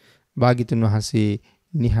 භාග්‍යතුන් වහන්සේ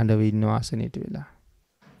නිහඬව ඉන්නවා ආසනයට වෙලා.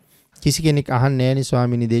 කිසි කෙනෙක් අහන්නේ නැහෙනි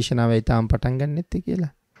ස්වාමීනි දේශනාවයි තාම පටන් ගන්න නැත්තේ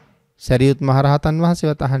කියලා. සරියුත් මහරහතන්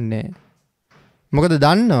වහන්සේවත් අහන්නේ නැහැ. මොකද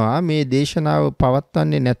දන්නවා මේ දේශනාව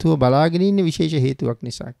පවත්වන්නේ නැතුව බලාගෙන ඉන්න විශේෂ හේතුවක්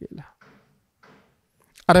නිසා කියලා.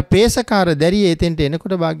 අර පේසකාර දැරිය එතෙන්ට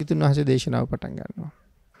එනකොට භාග්‍යතුන් වහන්සේ දේශනාව පටන් ගන්නවා.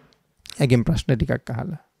 එගෙන් ප්‍රශ්න ටිකක්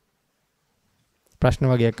අහලා. ප්‍රශ්න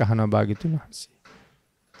වගේක් අහනවා භාග්‍යතුන් වහන්සේ.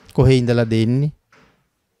 කොහේ ඉඳලාද එන්නේ?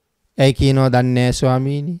 ඇයි කියනවා දන්නේ නැහැ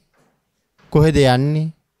ස්වාමීනි. කොහෙද යන්නේ?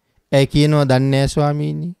 ඇයි කියනවා දන්නේ නැහැ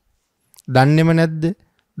ස්වාමීනි. දන්නේම නැද්ද?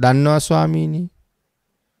 දන්නවා ස්වාමීනි.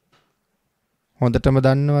 හොඳටම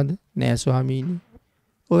දන්නවද? නෑ ස්වාමීනි.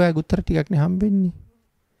 ඔයගේ උත්තර ටිකක් නේ හම්බෙන්නේ.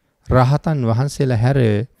 රහතන් වහන්සේලා හැර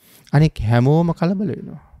අනික හැමෝම කලබල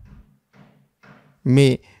වෙනවා.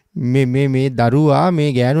 මේ දරුවා මේ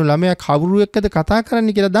ගෑනු ළමයා කවුරු එක්කද කතා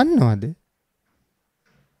කරන්නේ කියලා දන්නවද?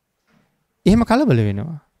 එහෙම කලබල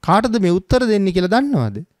වෙනවා. කාටද මේ උත්තර දෙන්නේ කියලා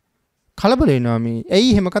දන්නවද? කලබල වෙනවා මේ.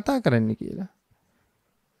 ඇයි එහෙම කතා කරන්නේ කියලා.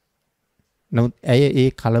 නමුත් ඇය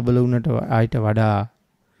ඒ කලබල වුණට ආයිට වඩා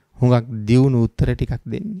හුඟක් දියුණු උත්තර ටිකක්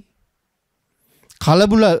දෙන්නේ.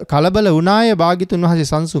 කලබල වුණාය භාග්‍යතුන් වහන්සේ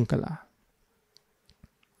සංසුන් කළා.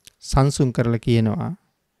 සංසුන් කරලා කියනවා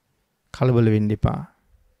කලබල වෙන්න එපා.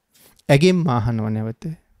 ඇගෙන් අහනව නැවත.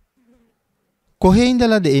 කොහේ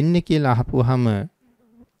ඉඳලාද එන්නේ කියලා අහපුවාම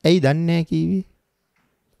ඇයි දන්නේ නැහැ කීවේ?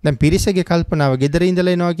 දැන් පිරිසගේ කල්පනාව ගෙදර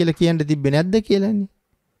ඉඳලා එනවා කියලා කියන්න තිබ්බේ නැද්ද කියලානේ.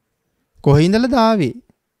 කොහේ ඉඳලාද ආවේ?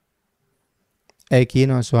 ඇයි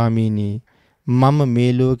කියනවා ස්වාමීනි මම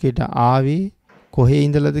මේ ලෝකෙට ආවේ කොහේ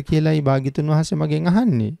ඉඳලාද කියලායි භාග්‍යතුන් වහන්සේ මගෙන්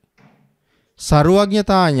අහන්නේ.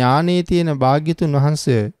 සර්වඥතා ඥානයේ තියෙන භාග්‍යතුන්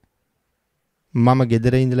වහන්සේ මම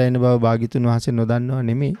ගෙදර ඉඳලා එන බව භාග්‍යතුන් වහන්සේ නොදන්නව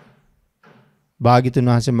නෙමෙයි. භාග්‍යතුන්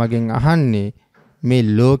වහන්සේ මගෙන් අහන්නේ මේ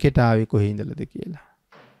ලෝකෙට ආවේ කොහේ ඉඳලාද කියලා.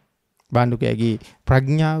 බාණ්ඩුකයාගේ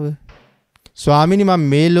ප්‍රඥාව. ස්වාමීනි මම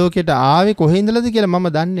මේ ලෝකෙට ආවේ කොහේ ඉඳලාද කියලා මම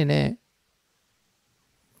දන්නේ නැහැ.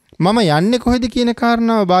 මම යන්නේ කොහෙද කියන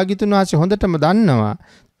කාරණාව භාග්‍යතුන් වහන්සේ හොඳටම දන්නවා.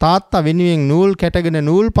 තාත්තා වෙනුවෙන් නූල් කැටගෙන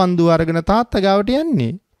නූල් පන්දු අරගෙන තාත්තා ගාවට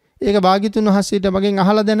යන්නේ. ඒක භාග්‍යතුන් වහන්සේට මගෙන්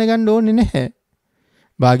අහලා දැනගන්න ඕනේ නැහැ.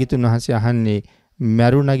 භාග්‍යතුන් වහන්සේ අහන්නේ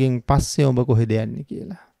මරුණගෙන් පස්සේ ඔබ කොහෙද යන්නේ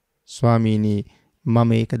කියලා. ස්වාමීනි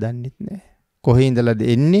මම ඒක දන්නෙත් නැහැ. කොහේ ඉඳලාද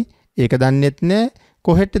එන්නේ? ඒක දන්නෙත් නැහැ.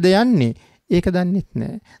 කොහෙටද යන්නේ? ඒක දන්නෙත්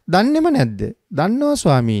නැහැ. දන්නේම නැද්ද? දන්නවා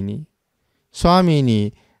ස්වාමීනි. ස්වාමීනි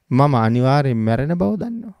මම අනිවාර්යෙන් මැරෙන බව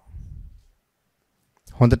දන්නවා.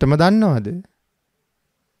 හොඳටම දන්නවද?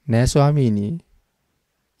 නෑ ස්වාමීනි.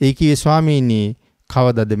 ඒ කියේ ස්වාමීනි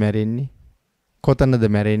කවදද මැරෙන්නේ? කොතනද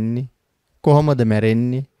මැරෙන්නේ? කොහොමද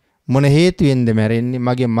මැරෙන්නේ? මොන හේතුවෙන්ද මැරෙන්නේ?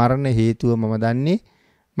 මගේ මරණ හේතුව මම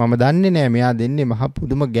දන්නේ නෑ. මෙයා දෙන්නේ මහ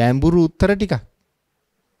පුදුම ගැඹුරු උත්තර ටිකක්.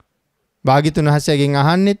 භාග්‍යතුන් වහන්සේගෙන්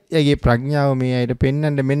අහන්නෙත් එගේ ප්‍රඥාව මේ අයට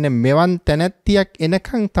පෙන්වන්න මෙන්න මෙවන් තැනැත්තියක්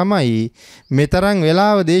එනකන් තමයි මෙතරම්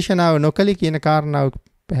වෙලාව දේශනාව නොකලි කියන කාරණාව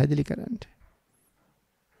පැහැදිලි කරන්න.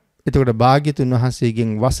 එතකොට භාග්‍යතුන්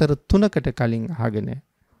වහන්සේගෙන් වසර 3කට කලින් අහගෙන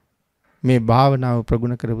මේ භාවනාව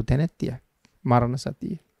ප්‍රගුණ කරපු තැනැත්තියක් මරණ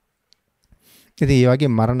සතිය. ඉතින් මේ වගේ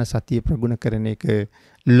මරණ සතිය ප්‍රගුණ කරන එක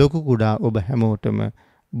ලොකු කුඩා ඔබ හැමෝටම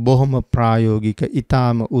බොහොම ප්‍රායෝගික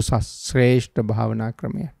ඊටාම උසස් ශ්‍රේෂ්ඨ භාවනා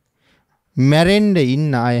ක්‍රමයක්. මැරෙන්න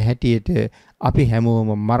ඉන්න අය හැටියට අපි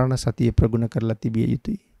හැමෝම මරණ සතිය ප්‍රගුණ කරලා තිබිය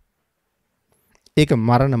යුතුයි. ඒක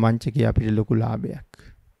මරණ මංචකයේ අපිට ලොකු ලාභයක්.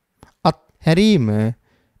 අත්හැරීම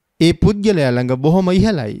ඒ පුද්ගලයා ළඟ බොහොම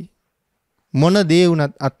ඉහළයි. මොන දේ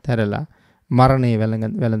වුණත් අත්හැරලා මරණය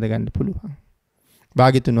වැළඳ ගන්න පුළුවන්.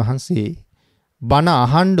 භාග්‍යතුන් වහන්සේ බණ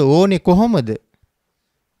අහන්න ඕනේ කොහොමද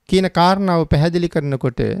කියන කාරණාව පැහැදිලි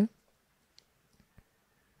කරනකොට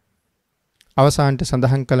අවසානට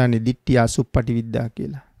සඳහන් කළානේ දිට්ඨිය සුප්පටි විද්‍යා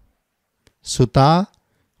කියලා. සුතා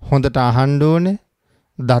හොඳට අහන්න ඕනේ.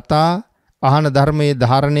 දතා අහන ධර්මයේ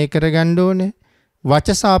ධාරණය කරගන්න ඕනේ.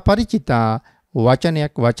 වචසා ಪರಿචිතා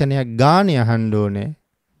වචනයක් ගානේ අහන්න ඕනේ.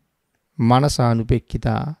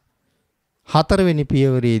 මනසානුපෙක්ඛිතා 4 වෙනි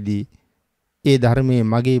පියවරේදී ඒ ධර්මයේ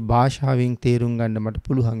මගේ භාෂාවෙන් තේරුම් ගන්න මට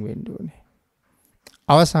පුළුවන් වෙන්න ඕනේ.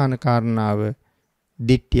 අවසාන කාරණාව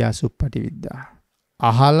දිට්ඨිය සුප්පටි විද්‍යා.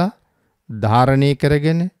 අහලා ධාරණය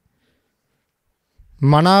කරගෙන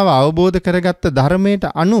මනාව අවබෝධ කරගත්ත ධර්මයට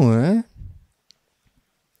අනුව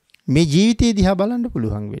මේ ජීවිතය දිහා බලන්න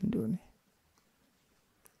පුළුවන් වෙන්න ඕනේ.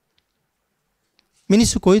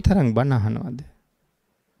 මිනිස්සු කොයිතරම් බණ අහනවද?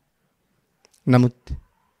 නමුත්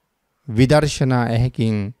විදර්ශනා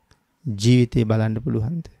ඇහැකින් ජීවිතේ බලන්න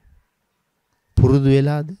පුළුවන්ද? පුරුදු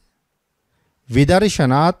වෙලාද?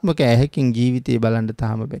 විදර්ශනාත්මක ඇහැකින් ජීවිතේ බලන්න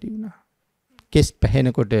තාම බැරි වුණා. කෙස්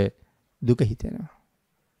පැහෙනකොට දුක හිතෙනවා.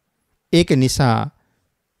 ඒක නිසා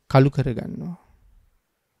කලු කරගන්නවා.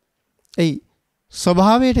 එයි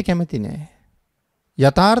ස්වභාවයට කැමති නෑ.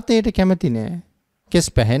 යථාර්ථයට කැමති නෑ.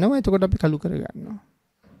 කෙස් පැහෙනවා එතකොට අපි කලු කරගන්නවා.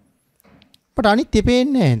 අපට අනිත්‍ය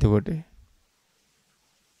පේන්නේ නෑ එතකොට.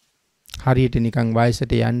 හරියට නිකන්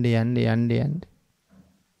වයසට යන්න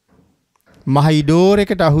මහ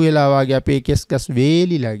ඉඩෝරයකට අහු වෙලා වගේ අපේ කෙස් ගස්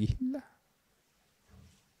වේලිලා ගිහිල්ලා.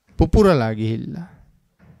 පුපුරලා ගිහිල්ලා.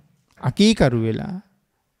 අකීකරු වෙලා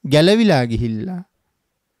ගැලවිලා ගිහිල්ලා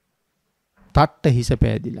තට්ට හිස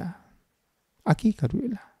පෑදිලා අකීකරු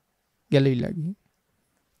වෙලා ගැලවිලා ගිහින්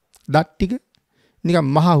දත් ටික නිකන්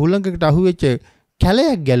මහ හුලඟකට අහුවෙච්ච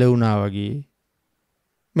කැලයක් ගැලවුණා වගේ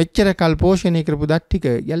මෙච්චර කල් පෝෂණය කරපු දත් ටික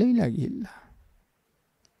ගැලවිලා ගිහිල්ලා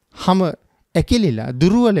හැම ඇකිලිලා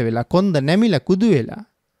දුර්වල වෙලා කොන්ද නැමිලා කුදු වෙලා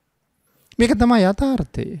මේක තමයි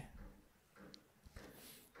යථාර්ථය.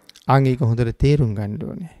 ආංගික හොඳට තේරුම් ගන්න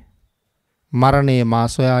ඕනේ. මරණය මා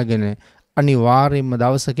සොයාගෙන අනිවාර්යයෙන්ම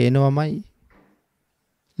දවසක එනවමයි.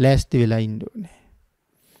 ලෑස්ති වෙලා ඉන්න ඕනේ.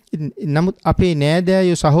 නමුත් අපේ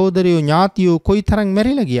නෑදෑයෝ සහෝදරයෝ ඥාතියෝ කොයිතරම්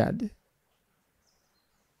මැරිලා ගියාද?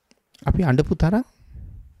 අපි අඬපු තරම්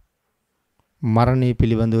මරණය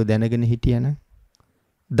පිළිබඳව දැනගෙන හිටියනම්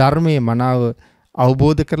ධර්මයේ මනාව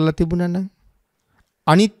අවබෝධ කරලා තිබුණා නම්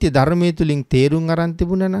අනිත්‍ය ධර්මයේ තුලින් තේරුම් අරන්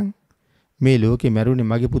තිබුණා නම් මේ ලෝකේ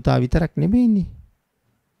මැරුණේ මගේ පුතා විතරක් නෙමෙයිනේ.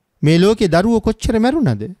 මේ ලෝකේ දරුවෝ කොච්චර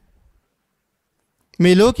මැරුණද?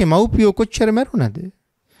 මේ ලෝකේ මව්පියෝ කොච්චර මැරුණද?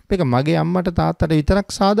 මේක මගේ අම්මට තාත්තට විතරක්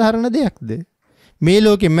සාධාරණ දෙයක්ද? මේ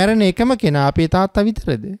ලෝකේ මැරෙන එකම කෙනා අපේ තාත්තා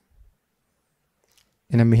විතරද?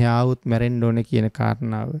 එහෙනම් මෙහි ආවොත් මැරෙන්න ඕනේ කියන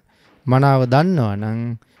කාරණාව මනාව දන්නවා නම්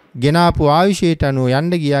ගෙනාපු ආයුෂයට අනුව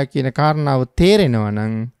යන්න ගියා කියන කාරණාව තේරෙනවා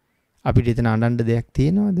නම් අපිට එතන අඬන්න දෙයක්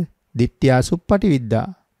තියෙනවද? දිට්ඨියා සුප්පටි විද්දා.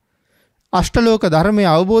 අෂ්ටලෝක ධර්මය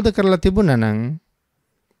අවබෝධ කරලා තිබුණා නම්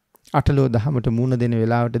අටලෝ දහමට මූණ දෙන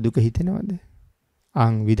වෙලාවට දුක හිතෙනවද?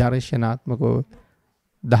 විදර්ශනාත්මකව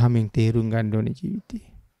දහමෙන් තේරුම් ගන්න ඕනේ ජීවිතේ.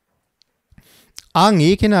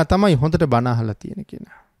 ඒ කෙනා තමයි හොඳට බණ අහලා තියෙන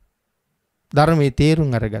කෙනා. ධර්මයේ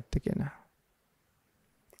තේරුම් අරගත්ත කෙනා.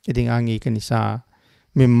 ඉතින් ඒක නිසා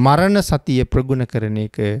මේ මරණ සතිය ප්‍රගුණ කරන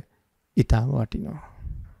එක ඊටම වටිනවා.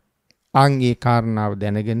 ඒ කාරණාව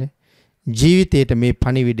දැනගෙන ජීවිතේට මේ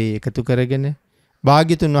පණිවිඩය එකතු කරගෙන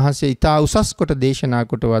භාග්‍යතුන් වහන්සේ ඊටා උසස් කොට දේශනා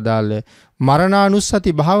කොට වදාළ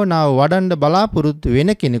මරණානුස්සති භාවනාව වඩන්න බලාපොරොත්තු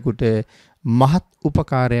වෙන කෙනෙකුට මහත්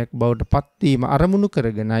උපකාරයක් බවට පත්වීම අරමුණු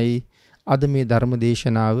කරගෙනයි අද මේ ධර්ම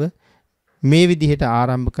දේශනාව මේ විදිහට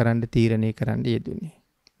ආරම්භ කරන්න තීරණය කරන්න යෙදුනේ.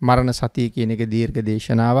 මරණ සතිය කියන එක දීර්ඝ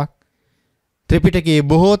දේශනාවක්. ත්‍රිපිටකයේ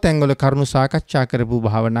බොහෝ තැන්වල කරුණු සාකච්ඡා කරපු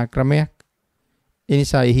භාවනා ක්‍රමයක්. ඒ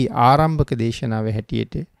නිසා එහි ආරම්භක දේශනාව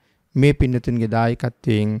හැටියට මේ පින්නතුන්ගේ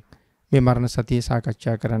දායකත්වයෙන් මේ මරණ සතිය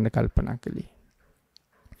සාකච්ඡා කරන්න කල්පනා කළේ.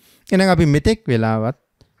 එහෙනම් අපි මෙතෙක් වෙලාවත්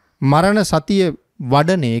මරණ සතිය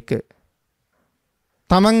වඩන එක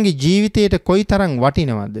තමන්ගේ ජීවිතයට කොයිතරම්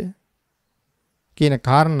වටිනවද කියන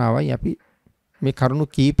කාරණාවයි අපි මේ කරුණු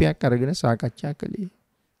කීපයක් අරගෙන සාකච්ඡා කළේ.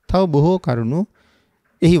 තව බොහෝ කරුණු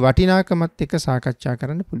එහි වටිනාකමත් එක්ක සාකච්ඡා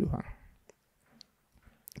කරන්න පුළුවන්.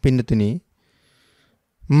 පින්නතුනි,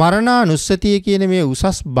 මරණානුස්සතිය කියන මේ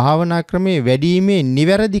උසස් භාවනා ක්‍රමයේ වැඩිීමේ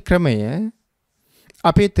නිවැරදි ක්‍රමය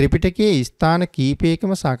අපේ ත්‍රිපිටකයේ ස්ථාන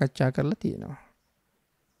කීපයකම සාකච්ඡා කරලා තියෙනවා.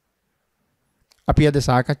 අපි අද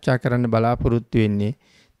සාකච්ඡා කරන්න බලාපොරොත්තු වෙන්නේ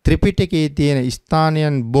ත්‍රිපිටකයේ තියෙන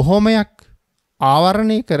ස්ථානයන් බොහොමයක්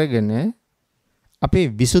ආවරණය කරගෙන අපේ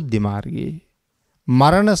විසුද්ධි මාර්ගයේ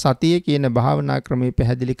මරණ සතිය කියන භාවනා ක්‍රමය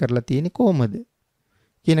පැහැදිලි කරලා තියෙන්නේ කොහොමද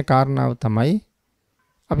කියන කාරණාව තමයි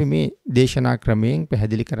අපි මේ දේශනා ක්‍රමයෙන්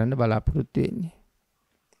පැහැදිලි කරන්න බලාපොරොත්තු වෙන්නේ.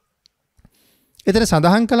 ඒතර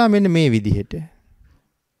සඳහන් කළා මෙන්න මේ විදිහට.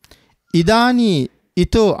 ඉදානි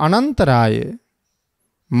ඊතෝ අනන්තරාය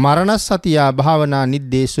මරණසතියා භාවනා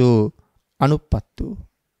නිද්දේශෝ අනුප්පත්තු.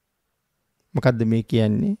 මොකද්ද මේ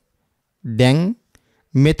කියන්නේ? දැන්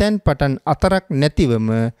මෙතෙන් පටන් අතරක් නැතිවම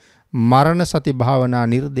මරණ සති භාවනා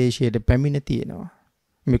නිර්දේශයට පැමිණ තියෙනවා.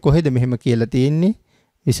 මේ කොහෙද මෙහෙම කියලා තියෙන්නේ?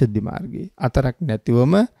 විසුද්ධි මාර්ගයේ. අතරක්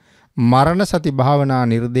නැතිවම මරණ සති භාවනා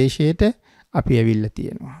නිර්දේශයට අපි ඇවිල්ලා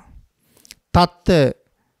තියෙනවා. තත්ත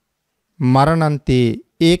මරණන්තේ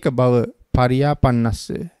ඒක බව පරියාපන්නස්ස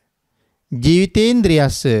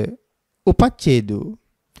ජීවිතේන්ද්‍රියස්ස උපච්ඡේදු.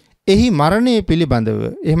 එහි මරණය පිළිබඳව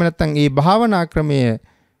එහෙම නැත්නම් ඒ භාවනා ක්‍රමය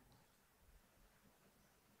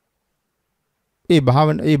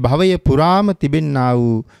ඒ භවය පුරාම තිබෙන්නා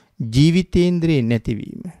වූ ජීවිතේන්ද්‍රිය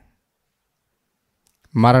නැතිවීම.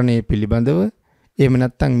 මරණය පිළිබඳව එහෙම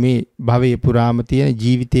නැත්නම් මේ භවයේ පුරාම තියෙන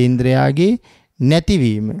ජීවිතේන්ද්‍රයාගේ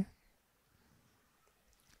නැතිවීම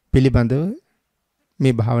පිළිබඳව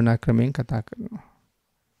මේ භාවනා ක්‍රමයෙන් කතා කරනවා.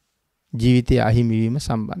 ජීවිතයේ අහිමි වීම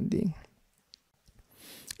සම්බන්ධයෙන්.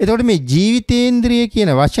 එතකොට මේ ජීවිතේන්ද්‍රිය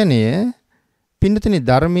කියන වචනය පින්නතුනි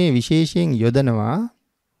ධර්මයේ විශේෂයෙන් යොදනවා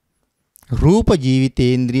රූප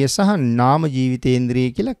ජීවිතේන්ද්‍රිය සහ නාම ජීවිතේන්ද්‍රිය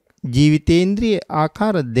කියලා ජීවිතේන්ද්‍රිය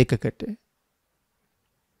ආකාර දෙකකට.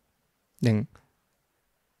 දැන්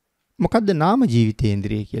මොකද්ද නාම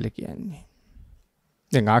ජීවිතේන්ද්‍රිය කියලා කියන්නේ?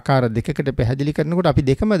 දැන් ආකාර දෙකකට පැහැදිලි කරනකොට අපි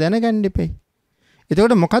දෙකම දැනගන්න එපේ.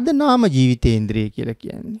 එතකොට මොකද්ද නාම ජීවිතේන්ද්‍රිය කියලා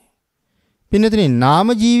කියන්නේ? පින්නතුනි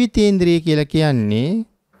නාම ජීවිතේන්ද්‍රිය කියලා කියන්නේ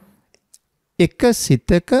එක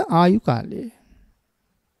සිතක ආයු කාලය.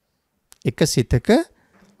 එක සිතක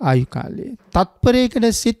ආයු කාලය.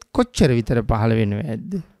 තත්පරයකට සිත් කොච්චර විතර පහළ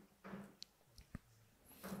වෙනවද?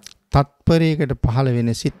 තත්පරයකට පහළ වෙන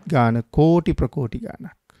සිත් ගාන කෝටි ප්‍රකෝටි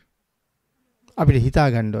ගානක්. අපිට හිතා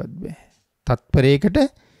ගන්නවත් බෑ. තත්පරයකට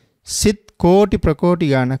සිත් කෝටි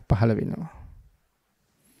ප්‍රකෝටි ගානක් පහළ වෙනවා.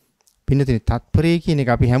 පින්නතින් තත්පරය කියන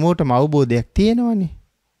එක අපි හැමෝටම අවබෝධයක් තියෙනවනේ.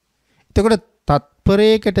 එතකොට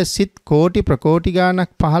තත්පරයකට සිත් කෝටි ප්‍රකෝටි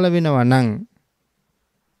ගානක් පහළ වෙනවා නම්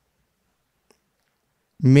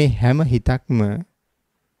මේ හැම හිතක්ම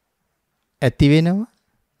ඇති වෙනවා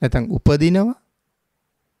නැත්නම් උපදිනවා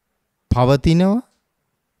පවතිනවා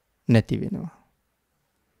නැති වෙනවා.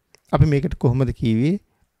 අපි මේකට කොහොමද කියවේ?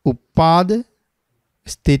 උපාද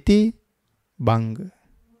ස්ථಿತಿ භංග.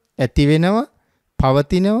 ඇති වෙනවා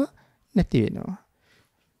පවතිනවා නැති වෙනවා.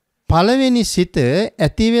 පළවෙනි සිත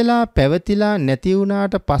ඇති වෙලා පැවතිලා නැති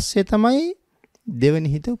වුණාට පස්සේ තමයි දෙවෙනි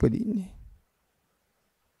හිත උපදින්නේ.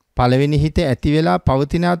 පළවෙනි හිත ඇති වෙලා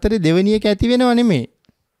පවතින අතරේ දෙවෙනි එක ඇති වෙනව නෙමෙයි.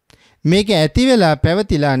 මේක ඇති වෙලා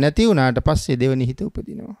පැවතිලා නැති වුණාට පස්සේ දෙවෙනි හිත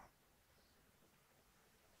උපදිනවා.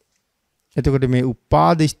 එතකොට මේ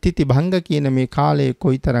උපාද ස්ථಿತಿ භංග කියන මේ කාලය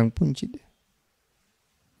කොයිතරම් පුංචිද?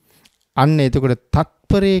 අන්න එතකොට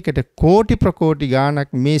තත්පරයකට කෝටි ප්‍රකෝටි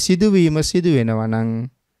ගාණක් මේ සිදුවීම සිදු වෙනවා නම්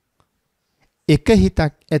එක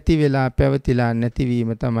හිතක් ඇති වෙලා පැවතිලා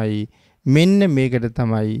නැතිවීම තමයි මෙන්න මේකට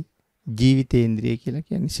තමයි ජීවිතේන්ද්‍රිය කියලා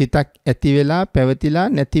කියන්නේ. සිතක් ඇති වෙලා පැවතිලා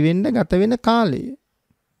නැති වෙන්න ගත වෙන කාලය.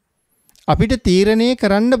 අපිට තීරණය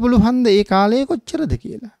කරන්න පුළුවන්ද ඒ කාලය කොච්චරද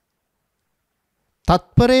කියලා?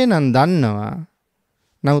 තත්පරේ නම් දන්නවා.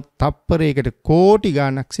 නමුත් තත්පරයකට කෝටි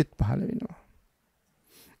ගාණක් සිත් පහළ වෙනවා.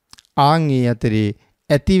 ආන්ගේ අතරේ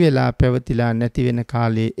ඇති වෙලා පැවතිලා නැති වෙන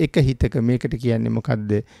කාලයේ එක හිතක මේකට කියන්නේ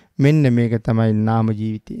මොකද්ද? මෙන්න මේක තමයි නාම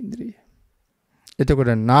ජීවිතේන්ද්‍රිය.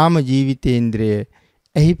 එතකොට නාම ජීවිතේන්ද්‍රය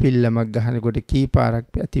එහි පිල්ලමක් ගහනකොට කීපාරක්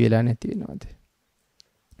ඇති වෙලා නැති වෙනවද?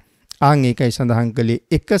 ආන් ඒකයි සඳහන් කළේ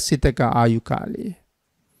එක සිතක ආයු කාලය.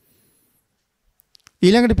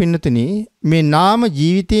 ඊළඟට පින්නතුනි මේ නාම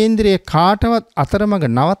ජීවිතේන්ද්‍රය කාටවත් අතරමඟ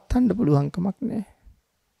නවත්තන්න පුළුවන් කමක් නැහැ.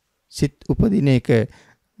 සිත් උපදින එක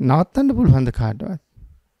නවත්තන්න පුළුවන්ද කාටවත්?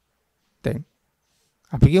 දැන්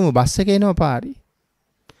අපි කියමු බස් එක එනවා පාරේ.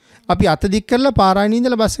 අපි අත දික් කරලා පාරායිනේ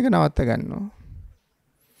ඉඳලා බස් එක නවත්ත ගන්නවා.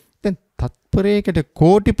 දැන් තත්පරයකට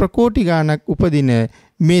කෝටි ප්‍රකෝටි ගාණක් උපදින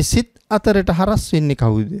මේ සිත් අතරට හරස් වෙන්නේ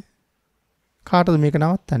කවුද? කාටද මේක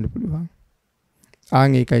නවත්තන්න පුළුවන්?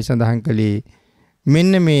 ආන් ඒකයි සඳහන් කළේ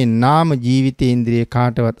මෙන්න මේ නාම ජීවිතේන්ද්‍රිය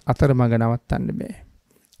කාටවත් අතරමඟ නවත්තන්න බෑ.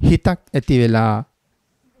 හිතක් ඇති වෙලා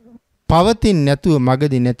පවතින් නැතුව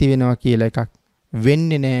මගදී නැති වෙනවා කියලා එකක්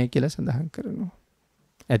වෙන්නේ නැහැ කියලා සඳහන් කරනවා.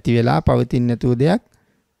 ඇති වෙලා පවතින් නැතුව දෙයක්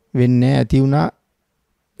වෙන්නේ නැහැ. ඇති වුණා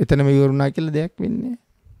එතනම ඉවරුණා කියලා දෙයක් වෙන්නේ නැහැ.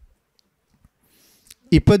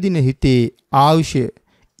 ඉපදින හිතේ ආයුෂ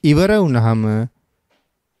ඉවර වුණාම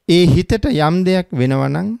ඒ හිතට යම් දෙයක් වෙනවා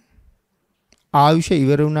නම් ආයුෂ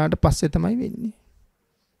ඉවර වුණාට පස්සේ තමයි වෙන්නේ.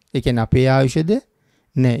 ඒ කියන්නේ අපේ ආයුෂද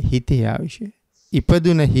නෑ, හිතේ ආයුෂ.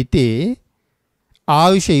 ඉපදුන හිතේ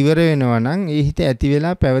ආයුෂ ඉවර වෙනවා නම් ඒ හිත ඇති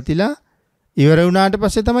වෙලා පැවතිලා ඉවර වුණාට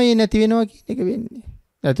පස්සේ තමයි ඒ නැති වෙනවා කියන එක වෙන්නේ.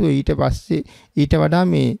 නැතුව ඊට පස්සේ ඊට වඩා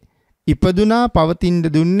මේ ඉපදුනා පවතින්න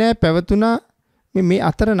දුන්නේ පැවතුනා මේ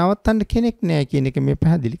අතර නවත්තන්න කෙනෙක් නෑ කියන එක මේ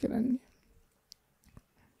පැහැදිලි කරන්නේ.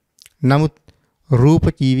 නමුත් රූප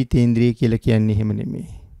ජීවිතේන්ද්‍රිය කියලා කියන්නේ එහෙම නෙමෙයි.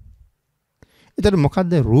 ඒතර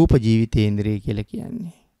මොකද්ද රූප ජීවිතේන්ද්‍රිය කියලා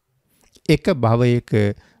කියන්නේ? එක භවයක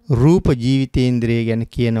රූප ජීවිතේන්ද්‍රිය ගැන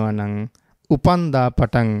කියනවා නම් උපන්දා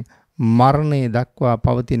පටන් මරණය දක්වා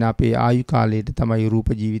පවතින අපේ ආයු කාලයට තමයි රූප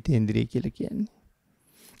ජීවිතේන්ද්‍රිය කියලා කියන්නේ.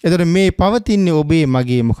 ඒතර මේ පවතින්නේ ඔබේ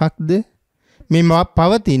මගේ මොකක්ද? මේ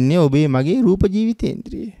පවතින්නේ ඔබේ මගේ රූප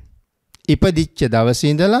ජීවිතේන්ද්‍රිය. ඉපදිච්ච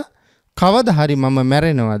දවසේ ඉඳලා කවදා හරි මම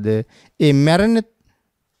මැරෙනවද? ඒ මැරෙන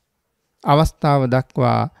අවස්ථාව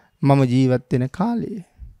දක්වා මම ජීවත් වෙන කාලය.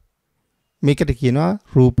 මේකට කියනවා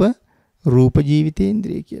රූප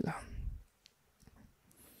ජීවිතේන්ද්‍රිය කියලා.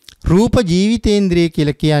 රූප ජීවිතේන්ද්‍රිය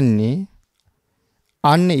කියලා කියන්නේ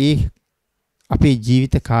අන්න ඒ අපේ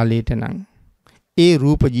ජීවිත කාලයට නම් ඒ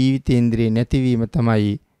රූප ජීවිතේන්ද්‍රිය නැතිවීම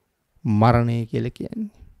තමයි මරණය කියලා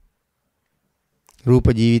කියන්නේ. රූප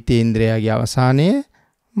ජීවිතේන්ද්‍රයගේ අවසානය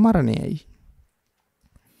මරණයයි.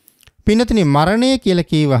 පින්නතනේ මරණය කියලා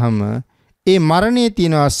කියවහම ඒ මරණයේ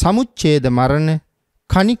තියෙනවා සමුච්ඡේද මරණ,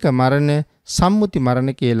 කණික මරණ, සම්මුති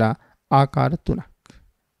මරණ කියලා ආකාර තුනක්.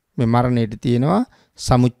 මේ මරණයට තියෙනවා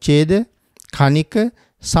සමුච්ඡේද, කණික,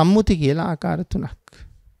 සම්මුති කියලා ආකාර තුනක්.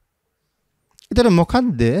 ඒතර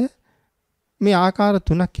මොකද්ද මේ ආකාර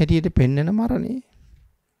තුනක් හැටියට පෙන්වන මරණය?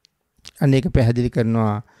 අන්න ඒක පැහැදිලි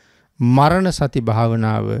කරනවා මරණ සති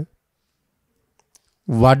භාවනාව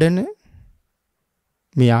වඩන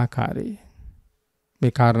මේ ආකාරය.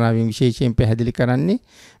 මේ කාරණාවෙන් විශේෂයෙන් පැහැදිලි කරන්නේ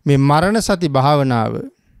මේ මරණ සති භාවනාව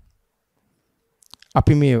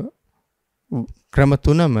අපි මේ ක්‍රම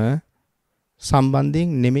තුනම සම්බන්ධයෙන්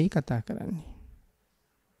නෙමෙයි කතා කරන්නේ.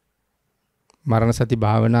 මරණ සති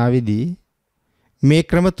භාවනාවේදී මේ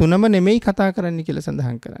ක්‍රම තුනම නෙමෙයි කතා කරන්නේ කියලා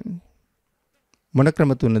සඳහන් කරන්නේ. මොන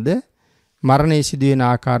ක්‍රම තුනද? මරණයේ සිදුවෙන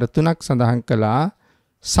ආකාර තුනක් සඳහන් කළා.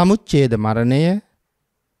 සමුච්ඡේද මරණය,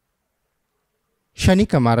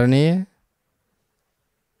 ෂණික මරණය,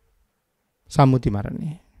 සම්මුති මරණය.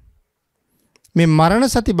 මේ මරණ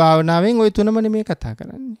සති භාවනාවෙන් ওই තුනම නෙමෙයි කතා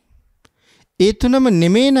කරන්නේ. ඒ තුනම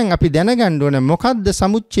නෙමෙයි නම් අපි දැනගන්න ඕන මොකද්ද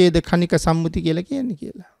සමුච්ඡේද, කණික, සම්මුති කියලා කියන්නේ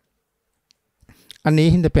කියලා. අනේ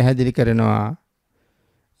හිඳ පැහැදිලි කරනවා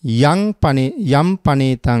යම්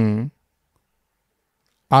පනේතං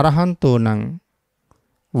අරහන්තෝනං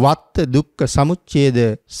වත්ත දුක්ඛ සමුච්ඡේද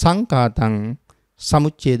සංඛාතං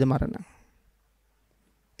සමුච්ඡේද මරණං.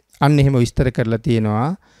 අන්න එහෙම විස්තර කරලා තියෙනවා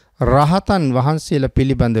රහතන් වහන්සේලා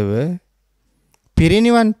පිළිබඳව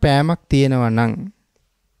පිරිනිවන් පෑමක් තියෙනවා නම්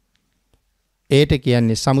ඒට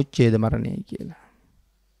කියන්නේ සමුච්ඡේද මරණය කියලා.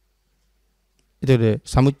 ඒතකොට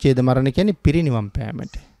සමුච්ඡේද මරණ කියන්නේ පිරිනිවන්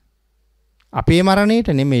පෑමට. අපේ මරණයට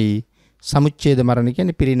නෙමෙයි සමුච්ඡේද මරණ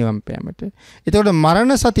කියන්නේ පිරිනිවන් පෑමට. ඒතකොට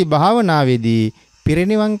මරණ සති භාවනාවේදී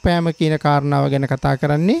පිරිනිවන් පෑම කියන කාරණාව ගැන කතා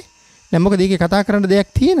කරන්නේ දැන් මොකද ඒකේ කතා කරන්න දෙයක්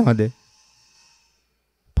තියෙනවද?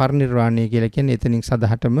 පරිනිර්වාණය කියලා කියන්නේ එතනින්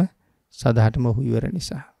සදහටම ඔහු ඉවර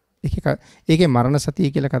නිසා. ඒකේ මරණ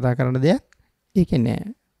සතිය කියලා කතා කරන්න දෙයක් ඒකේ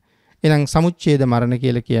නෑ. එහෙනම් සමුච්ඡේද මරණ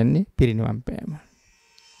කියලා කියන්නේ පිරිනිවන් පෑම.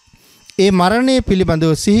 ඒ මරණය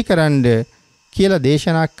පිළිබඳව සිහිකරන්න කියලා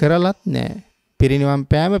දේශනා කරලත් නෑ. පිරිනිවන්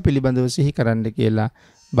පෑම පිළිබඳව සිහිකරන්න කියලා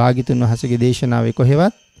භාග්‍යතුන් වහන්සේගේ දේශනාවේ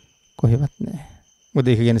කොහෙවත් නෑ. මොකද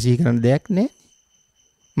ඒක ගැන සිහිකරන්න දෙයක් නෑ.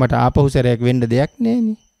 මට ආපහු සැරයක් වෙන්න දෙයක්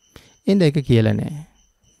නෑනේ. එහෙනම් ඒක කියලා නෑ.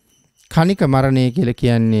 කණික මරණය කියලා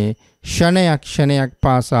කියන්නේ ක්ෂණයක්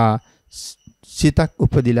පාසා සිතක්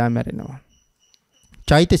උපදිලා මැරෙනවා.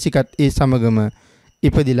 චෛතසිකත් ඒ සමගම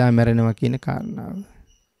ඉපදිලා මැරෙනවා කියන කාරණාව.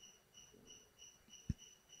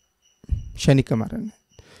 ක්ෂණික මරණ.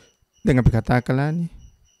 දැන් අපි කතා කළානේ.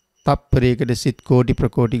 තප්පරයකට සිත් කෝටි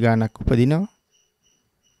ප්‍රකෝටි ගාණක් උපදිනවා.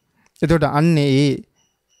 එතකොට අන්නේ ඒ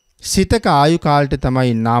සිතක ආයු කාලයට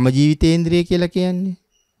තමයි නාම ජීවිතේන්ද්‍රිය කියලා කියන්නේ.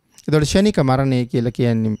 එතකොට ක්ෂණික මරණය කියලා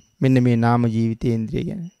කියන්නේ මෙන්න මේ නාම ජීවිතේන්ද්‍රිය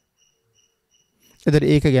ගැන. එතකොට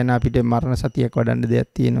ඒක ගැන අපිට මරණ සතියක් වඩන්න දෙයක්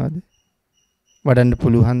තියෙනවද? වඩන්න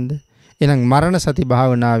පුළුවන්ද? එහෙනම් මරණ සති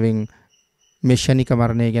භාවනාවෙන් මේ ක්ෂණික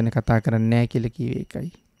මරණය ගැන කතා කරන්නේ නැහැ කියලා කිව්වේ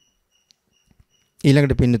ඒකයි.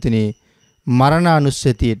 ඊළඟට පින්නතුනේ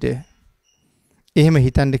මරණානුස්සතියට එහෙම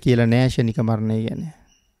හිතන්න කියලා නෑ ක්ෂණික මරණය ගැන.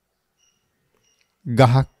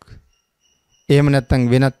 ගහක් එහෙම නැත්නම්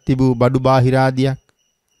වෙනත් තිබූ බඩු බාහිරාදියක්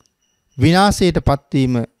විනාශයටපත්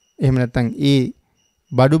වීම එහෙම නැත්නම් ඒ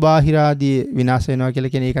බඩු බාහිරාදී විනාශ වෙනවා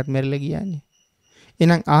කියලා කියන එකත් මැරිලා ගියානේ.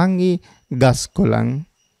 එහෙනම් ආන්ගේ ගස් කොළන්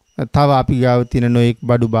තව අපි ගාව තියෙන නොඑක්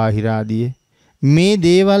බඩු බාහිරාදී මේ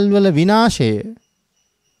දේවල් වල විනාශය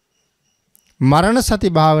මරණ සති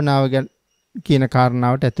භාවනාව කියන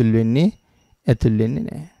කාරණාවට ඇතුල් වෙන්නේ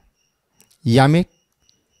නැහැ. යමෙක්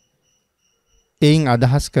එයින්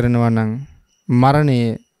අදහස් කරනවා නම් මරණය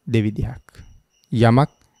දෙවිධයක්.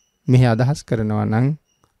 යමක් මෙහි අදහස් කරනවා නම්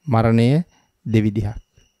මරණය දෙවිධයක්.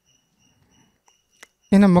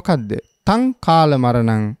 එහෙනම් මොකද්ද? තං කාල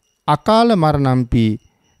මරණං අකාල මරණම්පි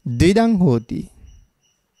ද්විදං හෝති.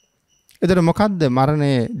 එතකොට මොකද්ද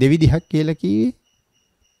මරණය දෙවිධයක් කියලා කිව්වේ?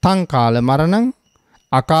 තං කාල මරණං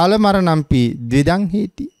අකාල මරණම්පි ද්විදං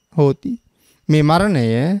හෝති. මේ මරණය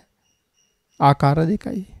ආකාර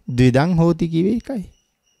දෙකයි. ද්විදං හෝති කිව්වේ එකයි.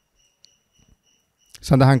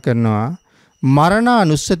 සඳහන් කරනවා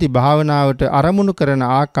මරණානුස්සති භාවනාවට අරමුණු කරන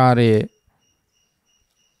ආකාරයේ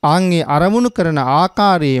ආන්ගේ අරමුණු කරන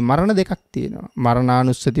ආකාරයේ මරණ දෙකක් තියෙනවා.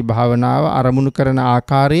 මරණානුස්සති භාවනාව අරමුණු කරන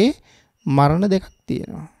ආකාරයේ මරණ දෙකක්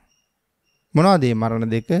තියෙනවා. මොනවද මේ මරණ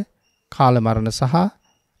දෙක? කාල මරණ සහ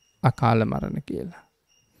අකාල මරණ කියලා.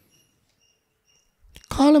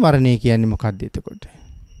 කාල මරණය කියන්නේ මොකක්ද එතකොට?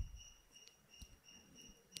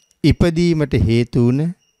 ඉපදීමට හේතු වුණ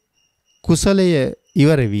කුසලය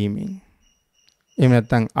ඉවර වීමෙන් එහෙම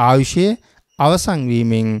නැත්නම් ආයුෂය අවසන්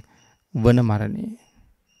වීමෙන් වන මරණය.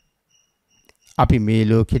 අපි මේ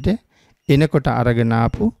ලෝකෙට එනකොට අරගෙන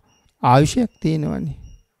ආපු ආයුෂයක් තියෙනවනේ.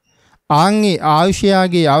 ආන්ගේ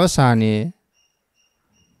ආයුෂයාගේ අවසානයේ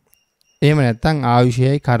එහෙම නැත්නම්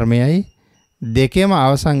ආයුෂයයි කර්මයයි දෙකේම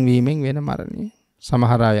අවසන් වීමෙන් වෙන මරණය.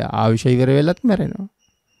 සමහර අය ආයුෂ ඉවර වෙලත් මැරෙනවා.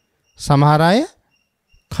 සමහර අය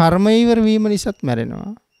කර්ම ඉවර වීම නිසාත්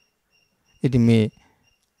මැරෙනවා. ඉතින් මේ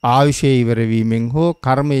ආයුෂය ඉවර වීමෙන් හෝ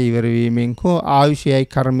කර්මය ඉවර වීමෙන් හෝ ආයුෂයයි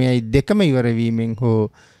කර්මයයි දෙකම ඉවර වීමෙන් හෝ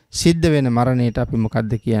සිද්ධ වෙන මරණයට අපි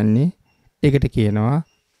මොකද්ද කියන්නේ? ඒකට කියනවා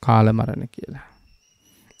කාල මරණ කියලා.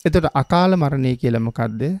 එතකොට අකාල මරණය කියලා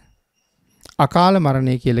මොකද්ද? අකාල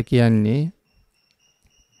මරණය කියලා කියන්නේ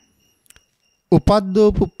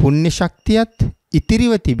උපද්දෝපු පුණ්‍ය ශක්තියත්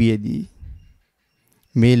ඉතිරිව තිබියදී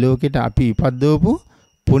මේ ලෝකෙට අපි උපද්දෝපු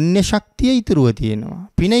පුණ්‍ය ශක්තිය ඉතුරුව තියෙනවා.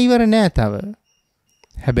 පින ඉවර නෑ තව.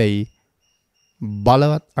 හැබැයි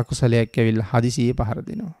බලවත් අකුසලයක් ඇවිල්ලා හදිසියේ පහර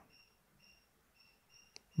දෙනවා.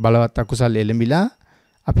 බලවත් අකුසල එළඹිලා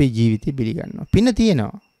අපේ ජීවිතේ බිලිගන්නවා. පින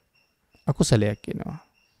තියෙනවා. අකුසලයක් එනවා.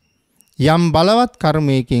 යම් බලවත්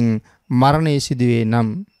කර්මයකින් මරණය සිදුවේ නම්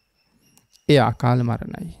එය අකාල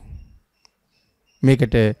මරණයි.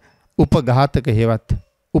 මේකට උපඝාතක හේවත්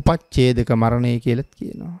උපච්ඡේදක මරණය කියලාත්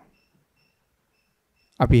කියනවා.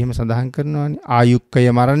 අපි එහෙම සඳහන් කරනවානේ ආයුක්කය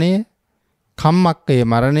මරණය, කම්මක්කය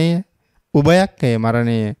මරණය, උභයක්කය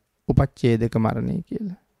මරණය, උපච්ඡේදක මරණය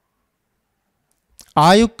කියලා.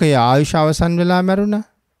 ආයුක්කය ආයුෂ අවසන් වෙලා මැරුණා.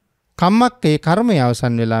 කම්මක්කේ කර්මය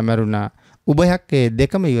අවසන් වෙලා මැරුණා. උභයක්කේ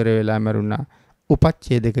දෙකම ඉවර වෙලා මැරුණා.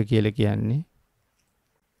 උපච්ඡේදක කියලා කියන්නේ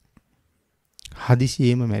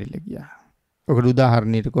හදිසියෙම මැරිලා ගියා. ඔකට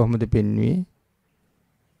උදාහරණයක් කොහොමද පෙන්වුවේ?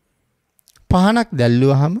 පහනක්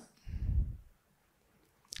දැල්ලුවාම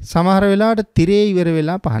සමහර වෙලාවට තිරේ ඉවර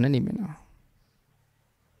වෙලා පහන නිවෙනවා.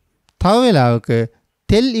 තව වෙලාවක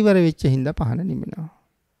තෙල් ඉවර වෙච්ච හින්දා පහන නිවෙනවා.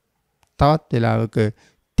 තවත් වෙලාවක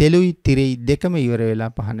තෙලුයි තිරෙයි දෙකම ඉවර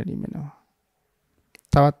වෙලා පහන නිවෙනවා.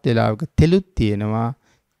 තවත් වෙලාවක තෙලුත් තියෙනවා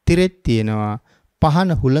තිරෙත් තියෙනවා පහන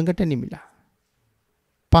හුළඟට නිමිලා.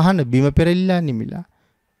 පහන බිම පෙරලිලා නිමිලා.